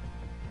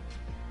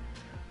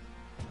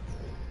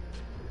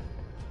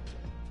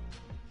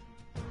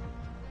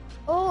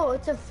 Oh,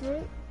 it's a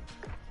free.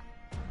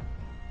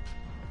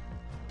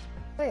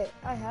 Wait,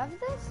 I have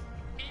this?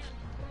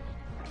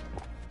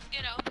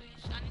 Get out,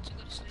 please. I need to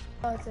go to sleep.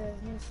 Oh, it's a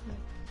new sneak.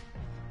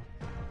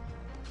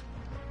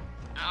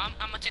 I'm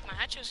gonna take my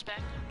hatches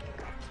back.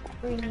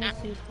 Free new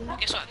sneak.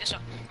 Guess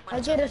what? I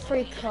get a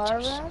free car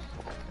wrap.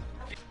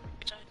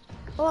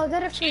 Oh, I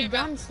got a free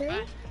gun too.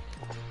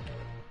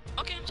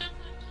 Okay, I'm telling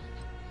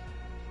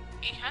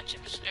you. Eat hot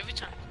chips every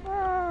time.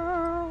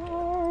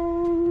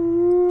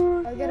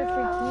 I got a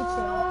free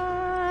keychain.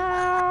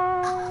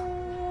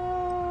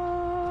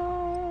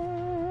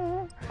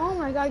 Oh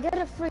my god, I get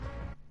a free.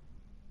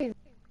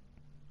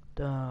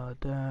 Da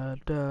da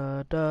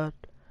da da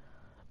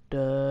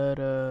da da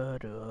da da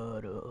da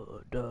da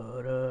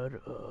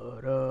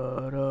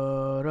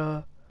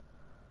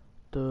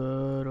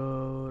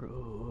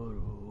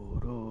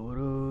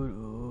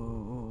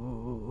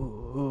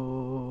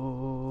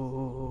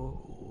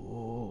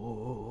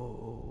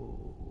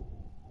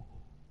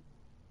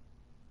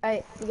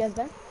Alright, you guys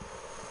done?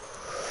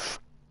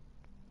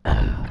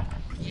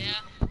 Yeah.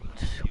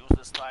 Use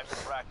this time to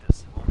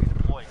practice. We'll be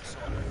deploying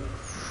soon.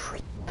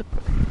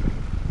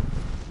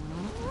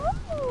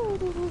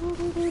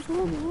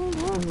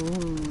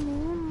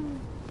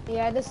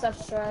 Yeah, this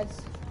stuff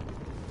shreds.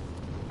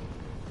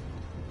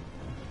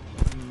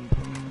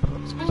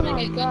 Oh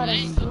my god,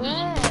 I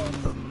swear.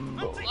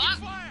 What?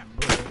 My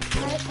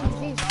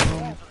SMG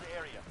shreds. To the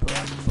area.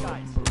 Watch the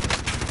skies.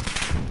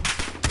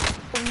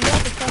 You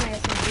have to kill my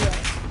SMG.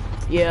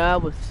 Yeah, I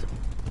was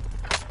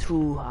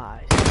too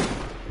high.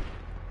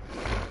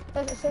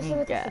 Especially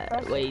with the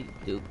suppressor. Way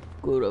too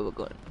good of a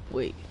gun.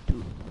 Way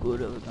too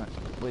good of a gun.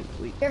 Wait.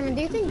 Cameron,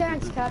 do you think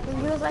Darren's capping?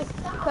 He was like,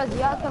 because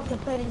y'all kept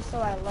complaining, so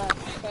I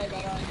left. Sorry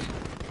about that.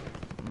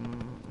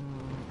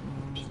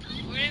 We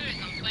didn't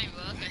even complain,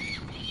 bro. Okay.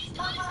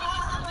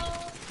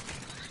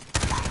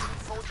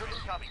 Soldier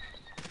incoming.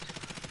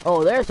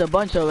 Oh, there's a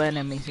bunch of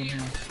enemies in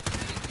here.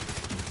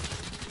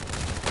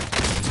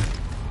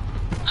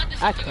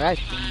 I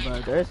crashed him,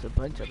 but there's a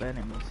bunch of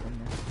enemies in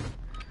there.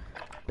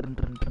 Dun,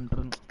 dun, dun,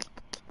 dun.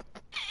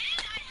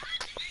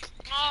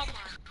 Oh my.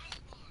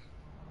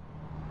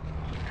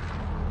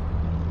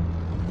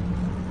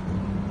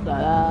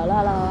 La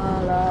la la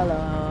la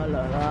la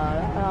la la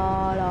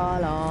la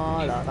la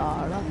la la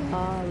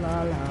la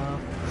la.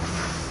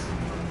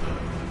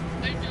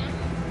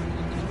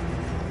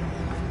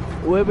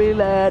 Where we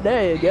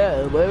landing,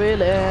 yeah, where we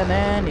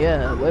landing,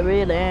 yeah, where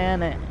we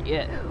landing,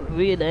 yeah,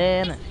 we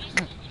landing.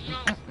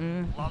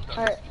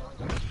 Alright.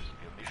 Your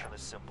mission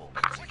is simple.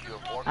 Secure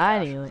more I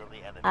cash knew it. than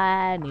the enemy.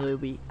 I knew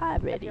it. I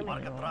ready.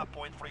 Mark a drop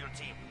point for your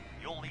team.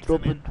 You'll lead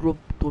Drop them it, in. drop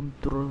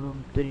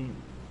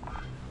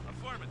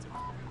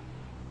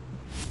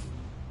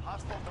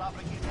Hostile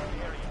dropping into the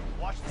area.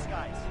 Watch the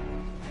skies.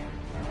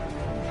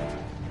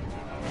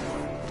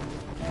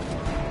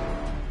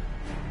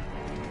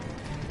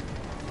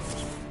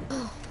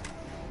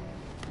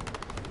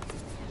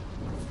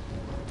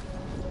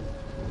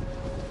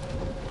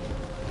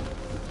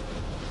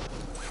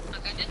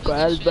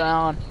 Well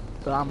down.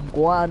 I'm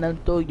going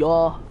into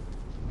your.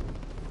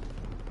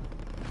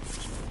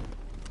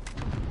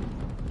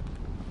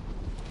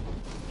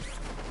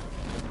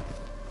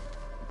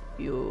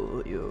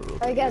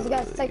 Alright,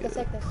 guys, take this.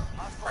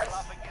 Hostiles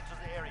dropping into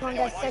the area. Come on,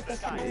 guys, Watch take the this.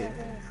 skies.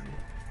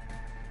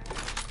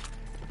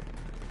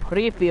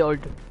 Refield.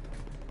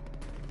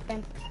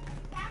 Okay.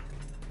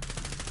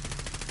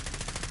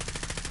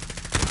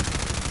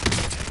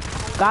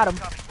 Got him.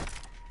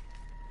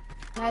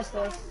 Nice,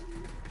 Liz.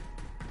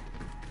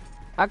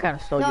 I kind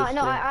of stole your No,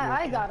 stuff.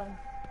 I got him.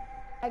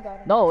 I got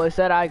him. No, it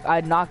said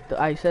I knocked.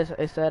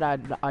 It said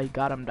I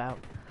got him down.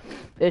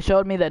 It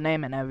showed me the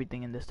name and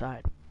everything in the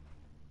side.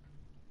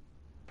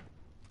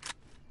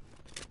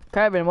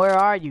 Kevin, where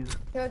are you?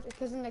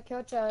 Because in the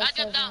kill chat I it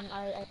says jumped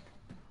down.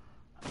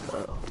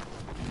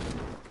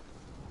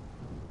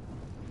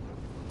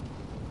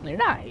 You're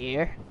not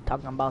here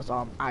talking about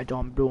some. I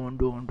don't doing.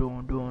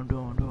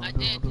 I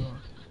did.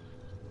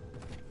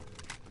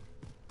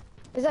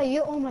 Is that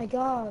you? Oh my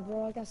god,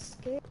 bro, I got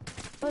scared.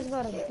 I was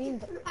about to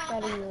beam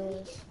out of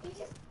yours.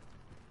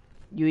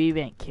 You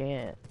even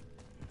can't.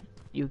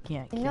 You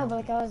can't. You know,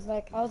 but I was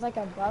like about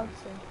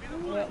to.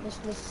 Yeah,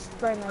 just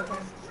spray my gun.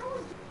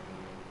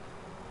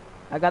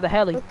 I got the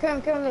heli. Look, come.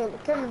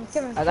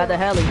 I got the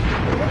heli.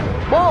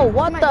 Whoa,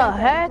 what the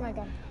heck?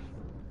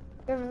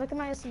 Kevin, look at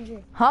my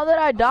SMG. How did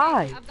I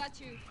die? I've got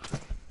you.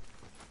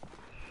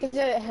 Cause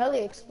the heli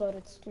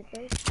exploded,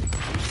 stupid.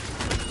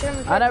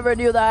 Kevin, I never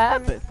knew that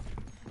happened.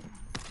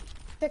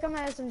 Check out my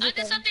SMG. I did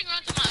Kevin. something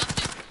wrong to my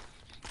optic.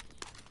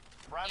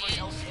 Primary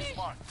LC is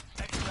marked.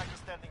 Extract is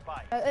standing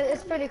by.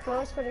 It's pretty cool.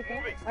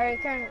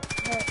 Alright, Karen,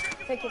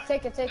 take it.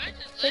 Yours is lit.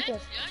 Take it. Yours is lit.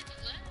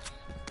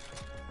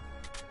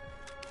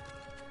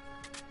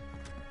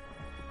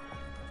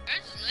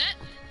 Yours is lit.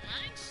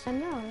 Nice. I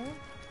know.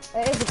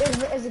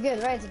 It's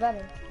good, right? It's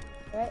better,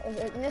 right?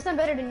 It's not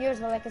better than yours,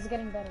 but like it's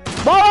getting better.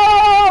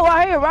 Whoa!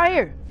 Right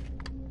here.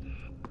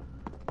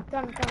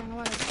 Come, I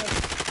want to say.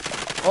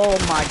 Oh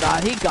my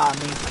god, he got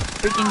me.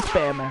 Freaking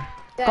spammer.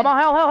 Dead. Come on,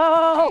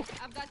 help.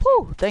 I've got you.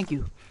 Woo, thank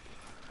you.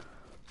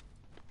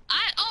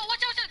 Oh,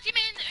 watch out,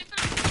 teammate in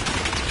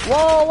front.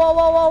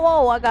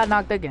 Whoa, I got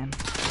knocked again.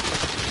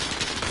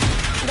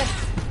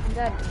 I'm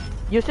dead.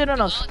 You shouldn't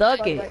have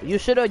stuck it. You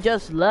should have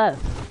just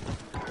left.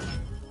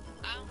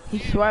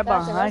 He's right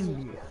That's behind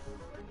awesome. you.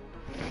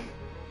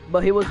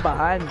 But he was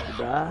behind you,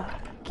 bruh.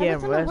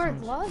 Can't Every time I rest wear him.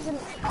 gloves, and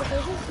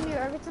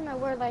every time I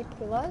wear like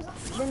gloves,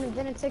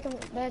 then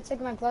I take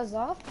my gloves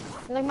off,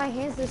 and like my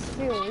hands just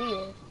feel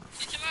weird.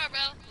 See you tomorrow, bro.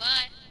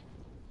 Bye.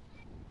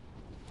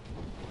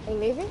 Are you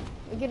leaving?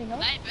 You getting home?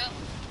 Bye, bro.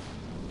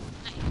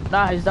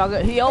 Nah, he's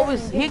talking. He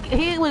always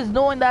he was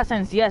doing that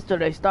since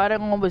yesterday.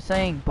 Starting on with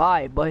saying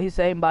bye, but he's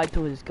saying bye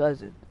to his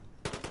cousin.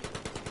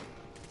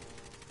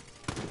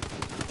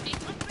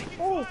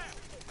 Oh.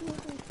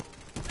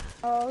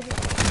 Oh. Okay.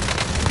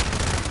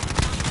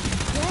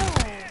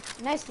 Yeah.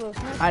 Nice move.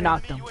 I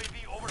knocked him.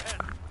 UAV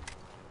overhead.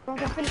 Come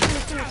on,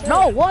 finish.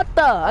 No, what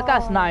the? I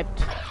got Oh.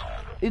 sniped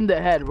in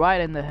the head, right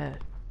in the head.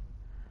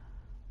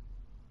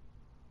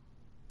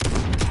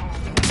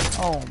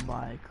 Oh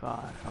my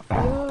god.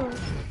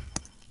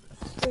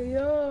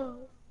 Yo.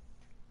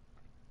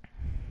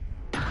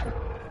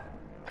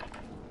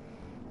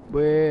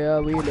 Where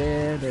are we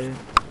landing?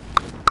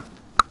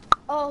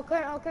 Oh,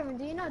 Kevin,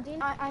 do you know?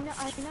 I know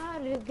how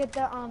to get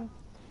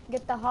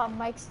the hot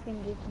mics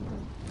thingy.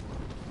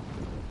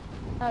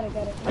 How to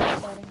get it?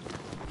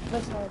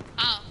 Looks hard.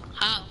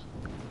 How?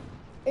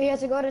 You have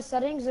to go to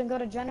settings and go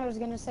to general. It's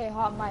gonna say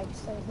hot mics.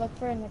 So look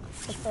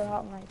for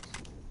hot mics.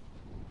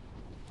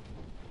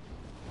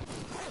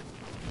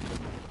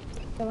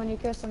 So when you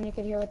kiss them, you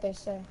can hear what they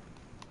say.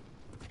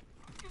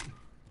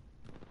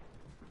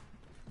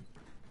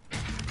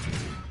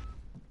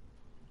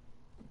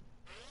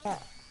 Yeah,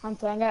 I'm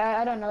playing.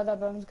 I don't know that,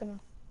 but I'm just gonna.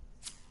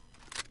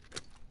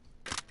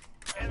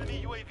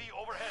 Enemy UAV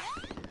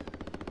overhead.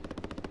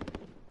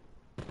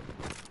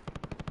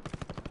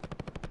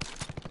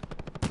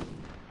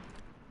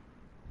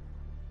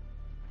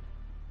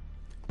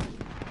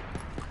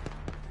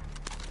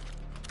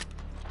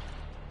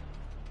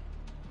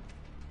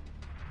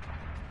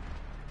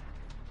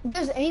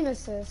 There's aim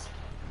assist.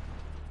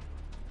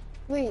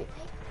 Wait.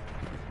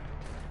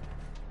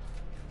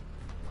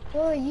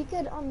 Well, you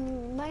could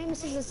my aim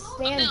assist is Oh,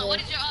 standard. no,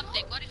 what is your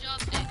optic?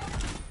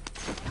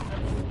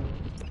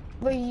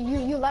 But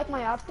you like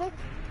my optic?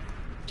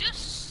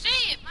 Just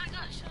say it, my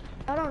gosh.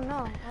 I don't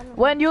know.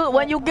 When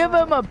you give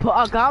him a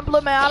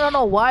compliment, I don't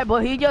know why,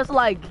 but he just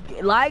like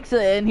likes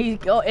it and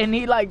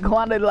he like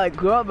wanted to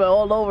like rub it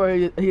all over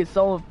his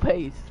own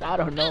face. I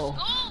don't know.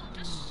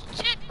 Just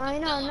check. I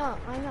know.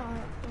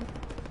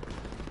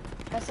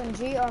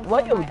 SMG or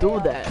Why you do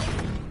AR. that?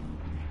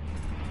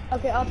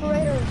 Okay,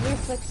 operator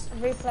reflex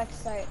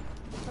sight.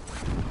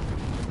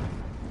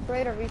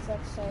 Operator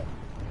reflex sight.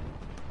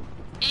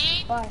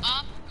 Aim Why?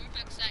 up,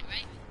 reflex sight,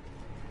 right?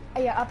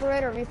 Yeah,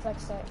 operator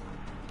reflex sight.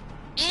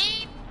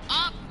 Aim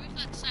up,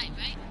 reflex sight,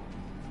 right?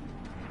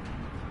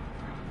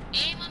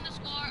 Aim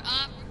underscore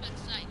up,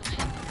 reflex sight,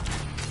 right?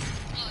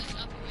 Oh, it's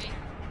operate.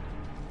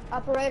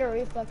 Operator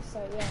reflex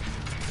sight, yeah.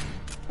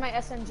 My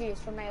SMG is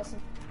for my SMG.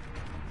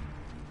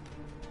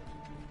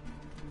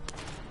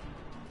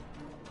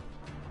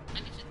 I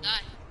need to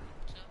die.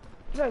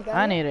 So. Is there a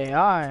guy I here? need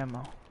AR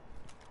ammo. Is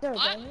there a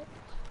guy What? here?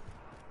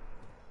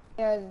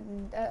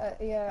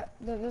 Yeah,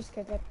 there's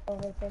kids up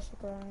over the first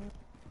ground.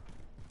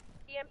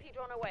 EMP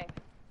drone away.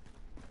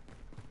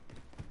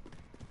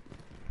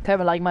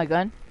 Kevin, like my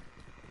gun?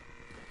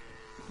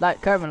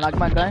 Kevin, like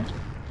my gun?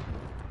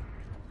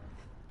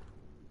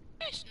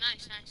 Nice,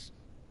 nice, nice.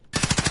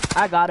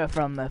 I got it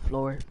from the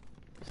floor.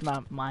 It's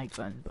not my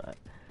gun, but...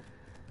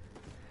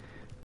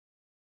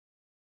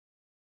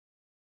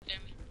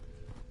 Damn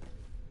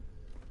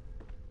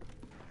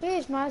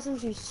it. Jeez, my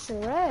SMG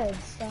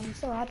shreds. I'm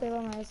so happy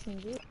about my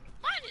SMG.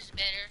 Mine is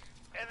better.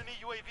 Enemy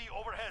UAV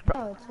overhead.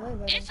 Oh, it's way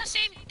better. It's the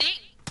same thing.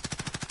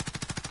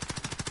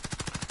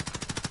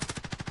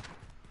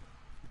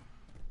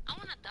 I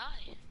wanna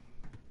die.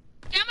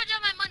 Okay, I'm gonna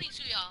drop my money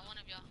to y'all, one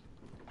of y'all.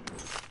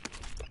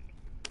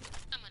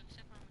 Some money,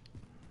 some money.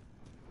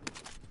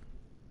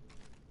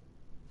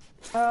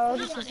 Oh,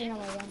 this is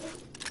another one.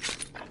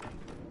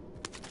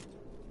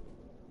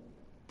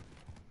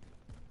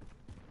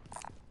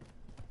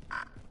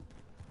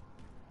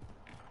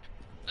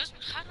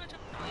 How do I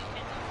drop?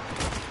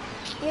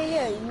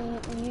 Yeah,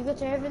 you go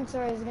to your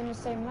inventory, it's gonna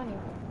save money.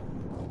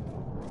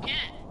 Yeah.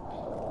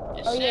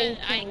 It Oh, yeah, you said,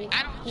 can.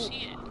 I don't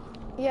see it.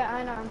 Yeah,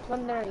 I know, I'm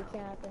plugged there, you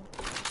can't happen.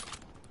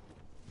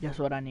 That's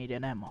what I need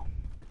in ammo.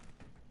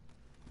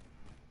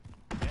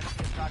 Enemy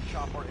attack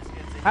chopper is in.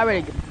 I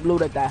already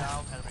looted that.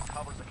 Down and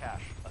recovers the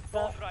cash.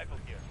 Assault rifle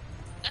here.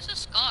 That's a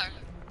scar.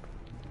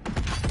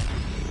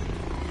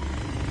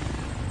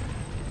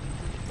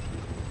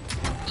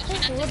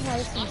 I love my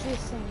SMG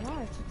so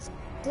much, it's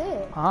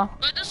sick. Huh?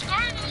 But the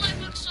scar in real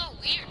life looks so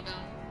weird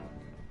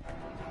though.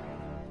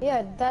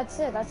 Yeah, that's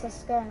it, that's a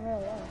scar in real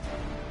life.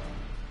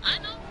 I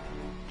know.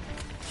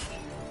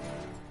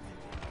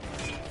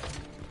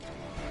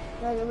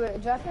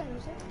 Wait, drop it, let me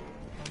see.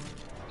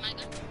 My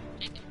gun.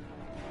 Take it.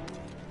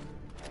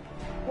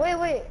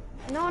 Wait,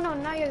 no,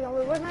 now you're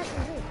going, where's my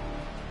SMG?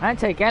 I didn't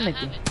take I have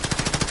anything. it.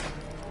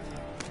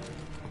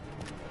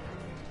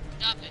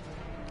 Drop it.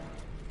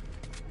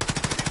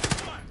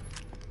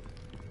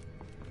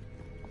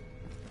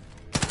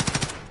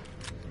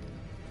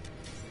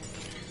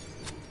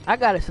 I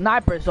got a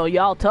sniper, so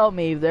y'all tell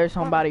me if there's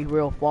somebody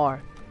real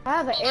far. I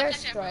have an Oh, watch out,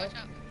 airstrike. watch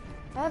out.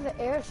 I have an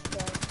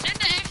airstrike. Send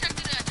the airstrike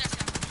to the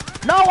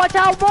attack. No, watch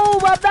out,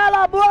 move,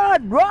 Abdallah,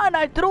 run,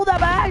 I threw them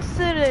by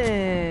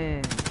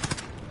accident.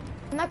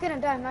 I'm not gonna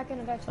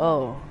die.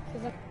 Oh.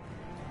 'Cause I-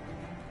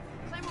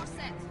 Claymore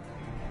set.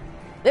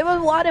 It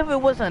was, what if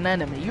it was an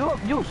enemy?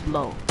 You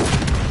slow.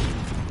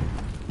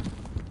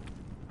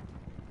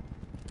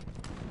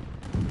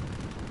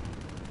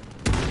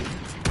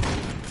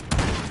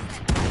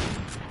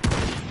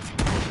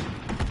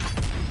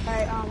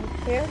 Alright,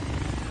 here.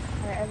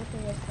 Alright,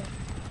 everything is here.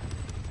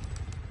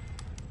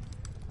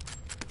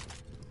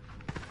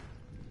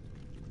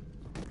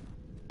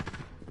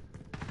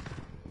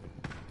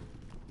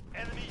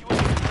 Enemy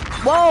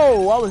UAV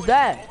Whoa, what was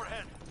that?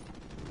 overhead.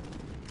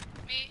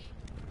 Me.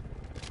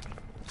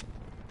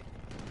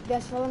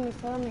 Guys, follow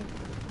me.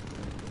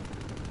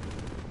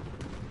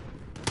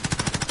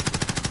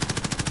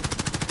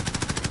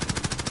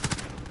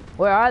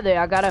 Where are they?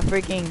 I got a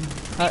freaking...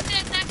 Beam the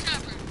attack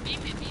chopper. Beam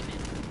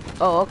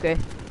it. oh, okay.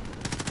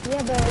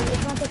 Yeah, but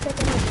it's not the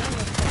second one.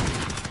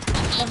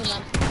 Never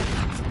mind.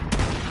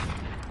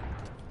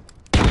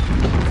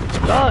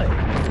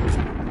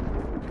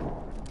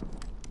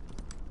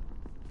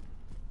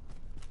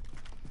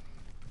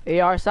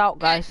 Good. AR's out,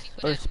 guys.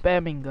 Or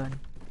spamming gun.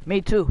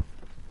 Me too.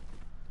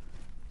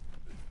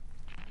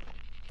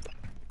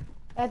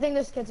 I think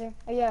there's kids here.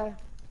 Yeah,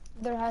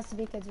 there has to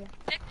be kids here.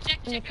 Check.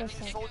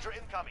 100%. Soldier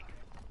incoming.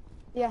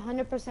 Yeah,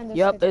 100% there's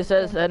Yep, kids it here.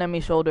 says enemy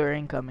shoulder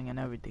incoming and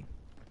everything.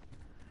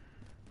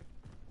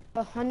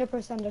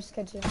 100% there's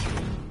kids here.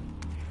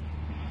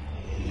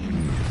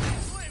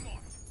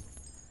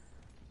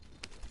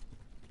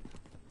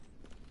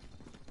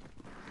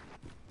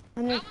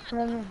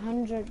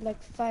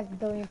 Like 5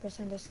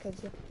 billion% there's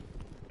kids here.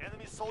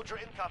 Enemy soldier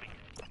incoming.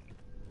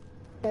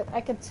 But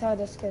I could tell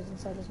there's kids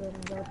inside this building,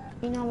 bro.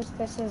 You know how much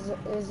places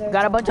is there?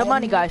 Got a to bunch of hide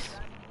money, in? guys.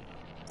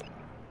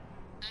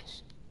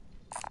 Nice.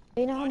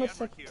 You know how much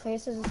like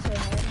places is to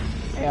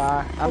hide in?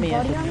 AR. I mean,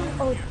 body SMG.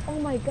 armor? Oh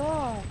my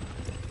god.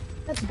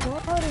 That's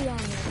body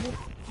armor.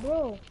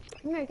 Bro,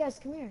 come here, guys,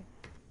 come here.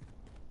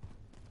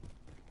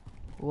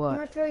 I'm What?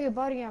 gonna throw your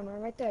body armor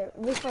right there.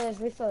 Refill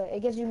it.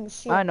 It gives you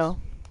shields. I know.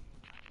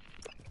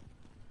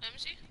 Let me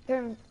see.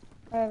 Here,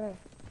 right.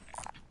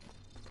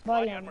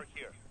 Body armor.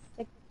 here.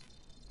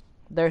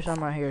 There's some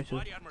right here too.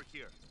 Body armor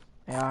here.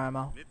 AR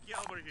ammo.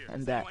 Caliber here.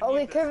 And that. Oh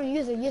wait, Curvin,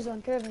 use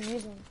one.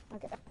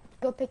 Okay,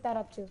 go pick that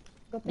up too.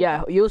 Go pick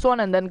Yeah, use one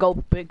and then go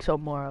pick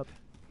some more up.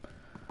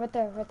 Right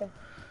there.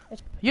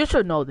 You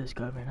should know this,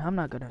 Kevin. I'm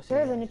not gonna say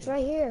Curvin, it. it's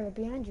right here,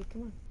 behind you.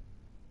 Come on.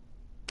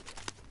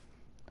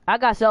 I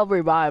got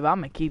self-revive. I'm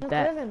gonna keep No,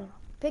 that. Curvin,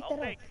 pick that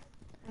up. take.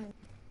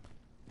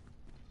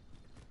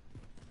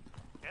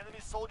 Enemy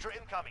soldier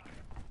incoming.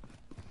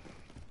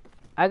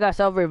 I got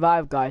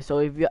self-revive, guys. So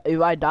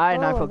if I die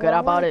and I Oh, forget bro,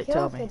 about I'm it,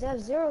 tell me. I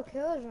have 0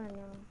 kills right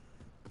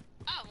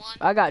now. I won.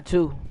 I got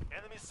 2.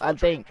 Enemy I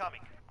think.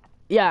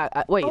 Yeah,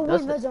 wait. Oh,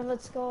 That's we're in red zone.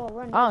 Let's go.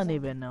 We're in I red don't zone.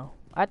 even know.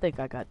 I think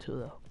I got 2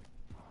 though.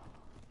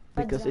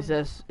 Red Because it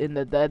zone. says in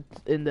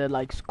the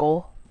like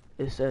skull,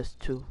 it says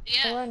 2.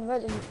 Yeah. We're in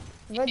red.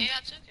 Yeah, I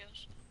got 2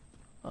 kills.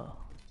 Oh.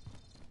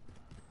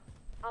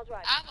 I'll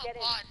drive. I have Get a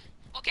in. quad.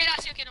 Okay,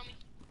 that's you, kid on me.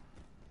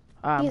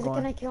 I'm Easy, can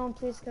going. I kill him,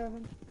 please,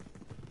 Kevin?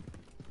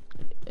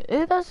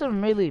 It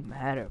doesn't really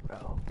matter,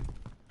 bro.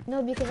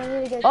 No, because I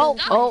need to get. Oh,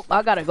 this. oh,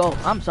 I gotta go.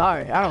 I'm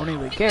sorry. I don't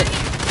even care.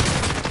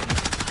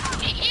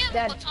 He have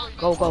Dead. a baton,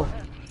 Go, bro. go.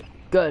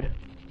 Good.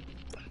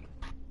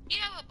 He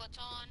have a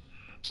baton.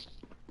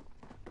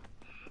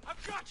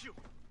 I've got you.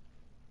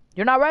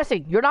 You're not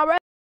resting. You're not resting.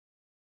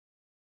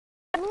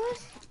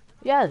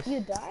 Yes. You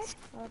died?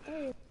 Oh, I thought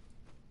you.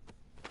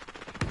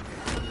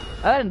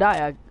 I didn't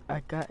die.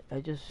 I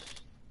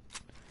just.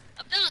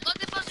 Abdullah, go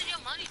deposit your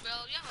money, bro.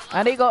 You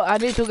have a lot. I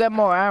need to get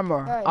more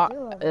armor. Alright,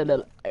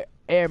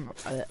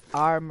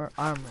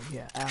 Armor.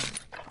 Yeah,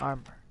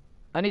 armor.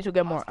 I need to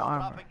get more Hostile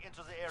armor. dropping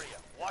into the area.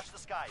 Watch the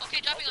skies.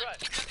 Okay, dropping on.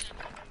 Keep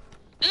dropping on.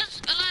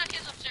 There's a lot of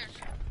kids upstairs.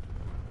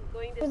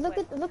 Going But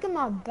this way. look at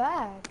my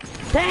bag.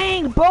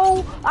 Dang,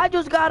 bro! I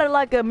just got it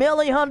like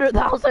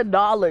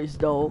 $1,100,000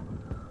 though.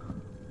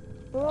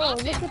 Bro,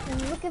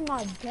 look at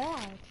my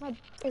bag. My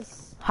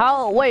is.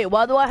 How? Wait,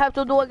 what do I have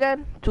to do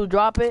again to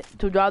drop it?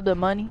 To drop the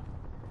money?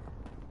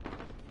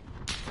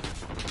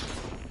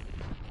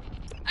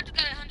 I just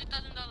got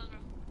 $100,000,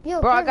 bro.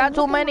 Yo, Bro, I Kevin, got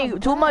look at my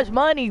too much bag.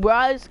 money,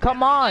 guys.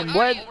 Come on,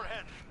 where?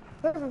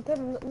 Overhead.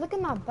 Kevin, look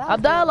at my bag.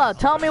 Abdallah,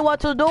 tell me what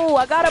to do.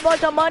 I got a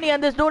bunch of money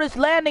and this dude is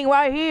landing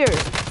right here.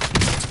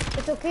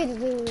 It's okay, dude.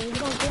 You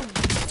don't kill me.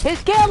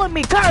 He's killing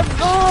me, Kurt.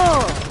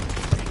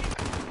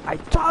 I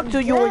talk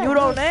to you and you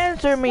don't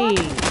answer me.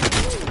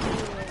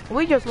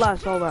 We just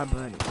lost all our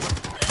money.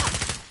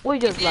 We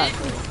just lost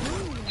it.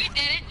 We did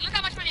it. Look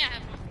how much money I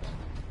have.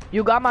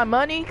 You got my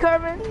money,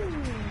 Kervin?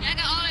 Yeah, I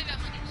got all of your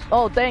money.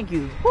 Oh, thank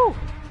you. Whew.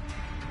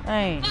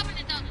 Dang.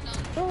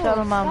 $500,000. Bro, Tell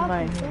him I'm stop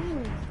right here.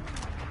 complaining.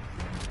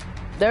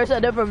 There's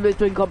a difference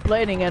between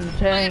complaining and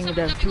saying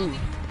the truth.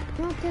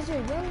 No, because you're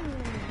yelling at me.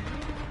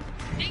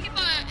 Thank you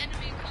for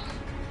enemy call.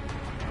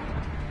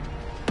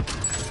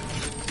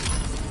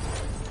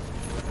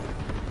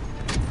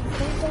 I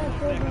think that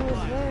Kevin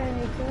was there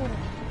and he killed him.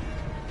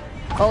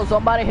 Oh,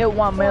 somebody hit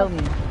 1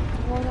 million.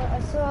 Well, no, I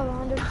still have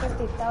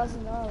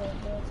 $150,000,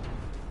 bro.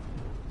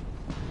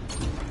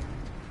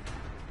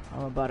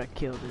 I'm about to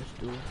kill this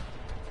dude.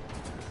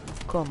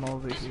 Come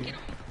over here.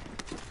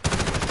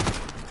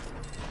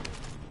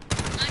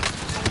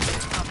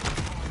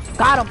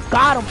 Got him,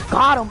 got him,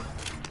 got him.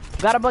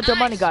 Got a bunch of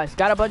money, guys.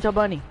 Got a bunch of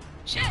money.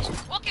 Shit.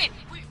 Okay,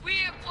 we're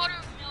 $250,000,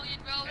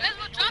 bro. Let's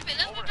go drop it.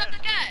 Let's go drop the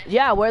gas.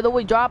 Yeah, where do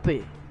we drop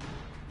it?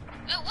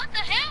 What the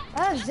hell?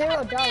 I have Look how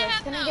much $0. money I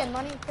have Can I now. get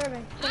money,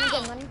 Kevin? Can I Wow.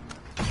 get money?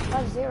 I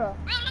have 0.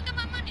 Bro, look at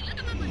my money. Look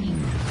at my money.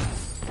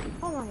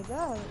 Oh my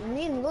god,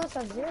 me and Lewis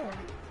have 0.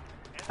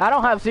 I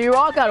don't have 0.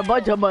 I got a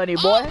bunch of money,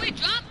 boy. Oh, we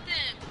dropped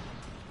them.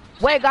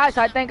 Wait, guys,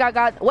 I think I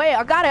got. Wait,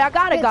 I got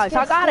it, guys.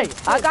 I got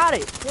it. I got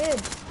it.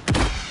 Kids.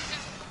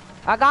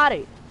 I got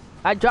it.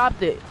 I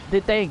dropped it.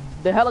 The thing.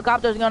 The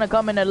helicopter's gonna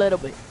come in a little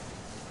bit.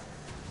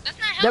 That's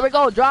not There we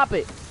go. Drop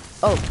it.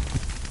 Oh,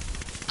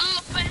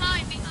 Oh,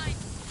 behind.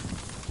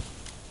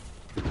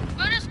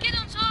 Bro, there's kids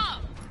on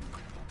top.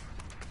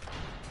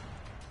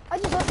 I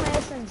just lost my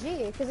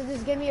SMG because it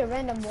just gave me a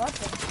random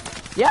weapon.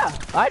 yeah.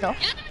 I know.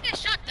 You're gonna get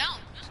shot down.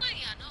 Just like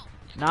I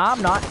know. Nah,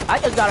 I'm not. I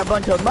just got a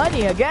bunch of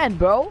money again,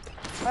 bro.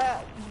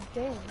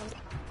 Damn.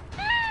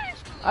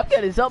 I'm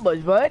getting so much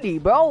money,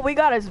 bro. We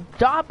gotta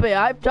stop it.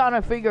 I'm trying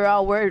to figure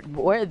out where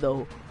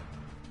though.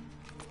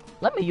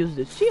 Let me use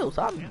the shields.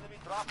 Enemy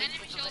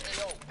shoulder.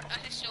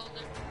 His shoulder.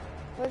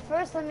 But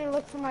first, let me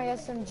look for my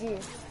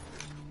SMG.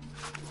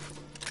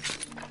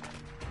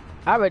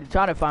 I already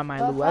tried to find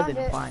my Well, loot. I found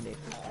didn't it. find it.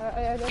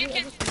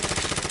 Pink.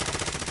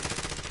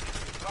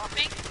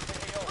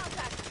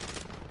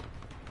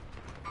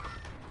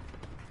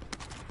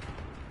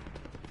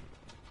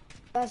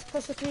 Guys,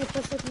 push with me,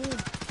 push with me.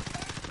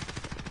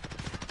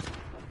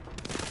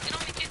 Get on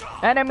me, kid.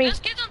 Enemy. There's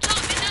kids on top.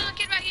 There's another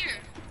kid right here.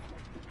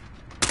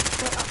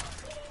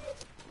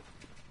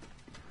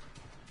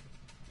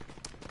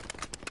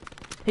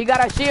 He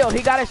got a shield.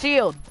 He got a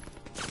shield.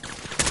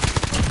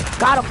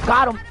 Got him.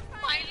 Got him.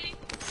 Finally.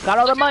 Got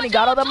all the money.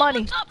 Got all the money.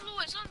 On top,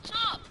 Lewis. On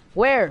top.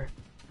 Where?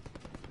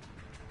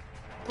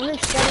 I'm in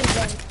study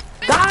zone.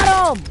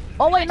 Got him!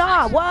 Oh wait,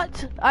 nah,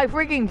 what? I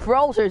freaking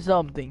froze or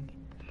something.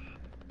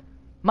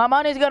 My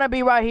money's gonna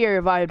be right here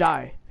if I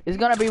die. It's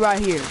gonna be right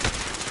here.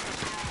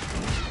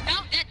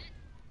 Down, dead.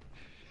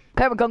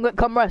 Kevin,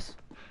 come rest.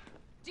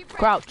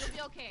 Crouch.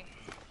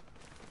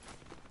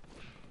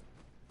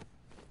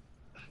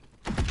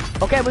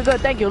 Okay, we're good,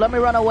 thank you. Let me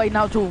run away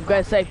now to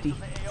get safety.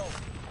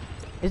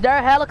 Is there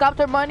a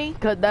helicopter money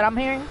that I'm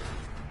hearing?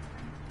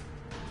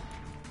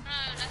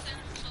 That's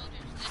enemy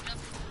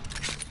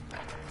soldiers.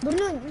 But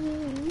no,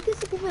 you can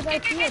see people with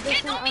IP at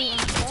this time on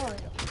car.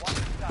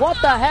 What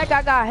the heck?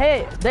 I got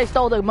hit. They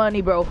stole the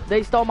money, bro.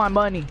 They stole my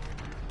money.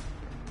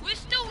 We're in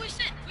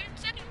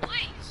second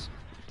place.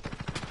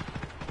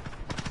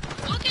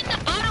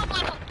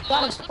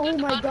 us. Look Oh at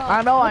the my bottom. god.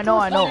 I know, I know,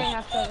 I know. Up there,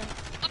 okay.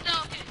 Up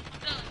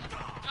there.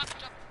 Drop.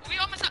 We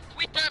almost have,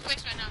 we third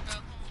place right now,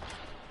 bro.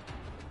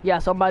 Yeah,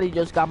 somebody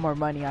just got more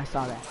money. I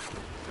saw that.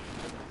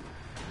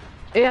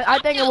 I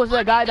think it was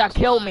the guy that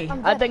killed me.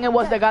 I think it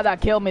was the guy that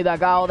killed me that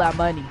got all that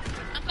money.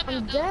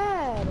 I'm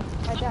dead.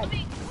 I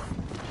died.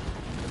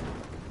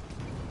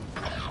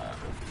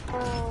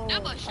 Oh,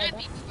 That was I shit,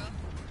 died. bro.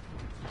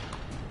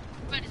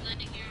 Everybody's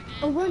landing here, man.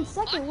 Oh, we're in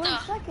second. We're in What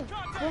the- second.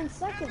 We're in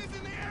second.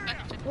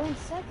 We're in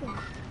second.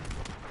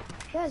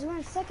 Guys, we're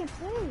in second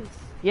place.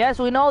 Yes,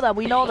 we know that.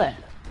 We know that.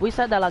 We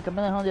said that like a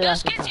million hundred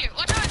There's last kids time. here.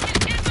 Watch out,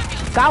 kids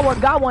from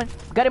you. Got one.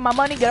 Getting my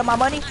money. Getting my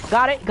money.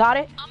 Got it. I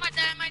might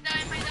die.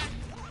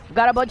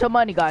 Got a bunch of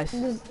money, guys.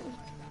 Just,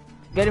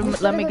 Get him.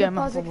 just Let try me to get go him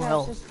deposit full cash.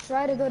 health. Just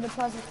try to go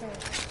deposit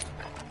cash.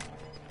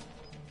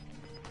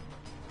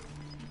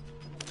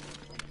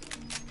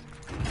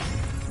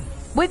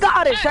 We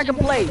got it. Second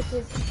place.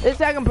 It's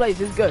second place.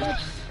 It's good.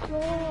 Whoa.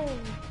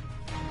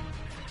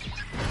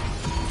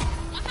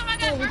 One time I Oh,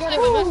 got we first got a time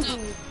I ruby.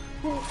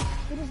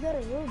 myself. We just got a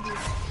ruby.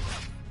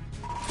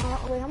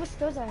 Wait, how much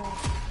kills I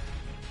have?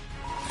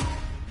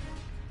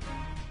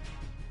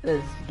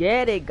 Let's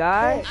get it,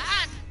 guys.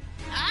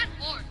 I had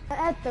more. I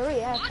had 3.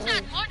 I had Lewis 3.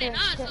 has more than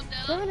us, Abdel.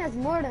 Kevin has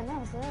more than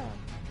us, yeah.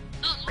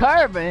 No, Lewis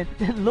Curvin,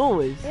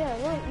 Lewis. Yeah,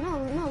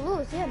 no,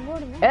 Lewis, he had more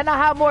than us. And I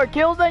have more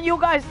kills than you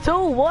guys too.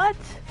 What?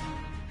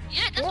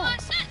 Yeah, that's what I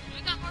said.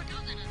 We got more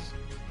kills than us.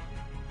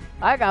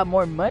 I got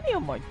more money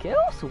and more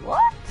kills.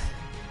 What?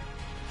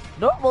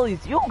 Normally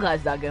it's you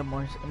guys that get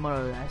more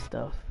of that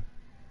stuff.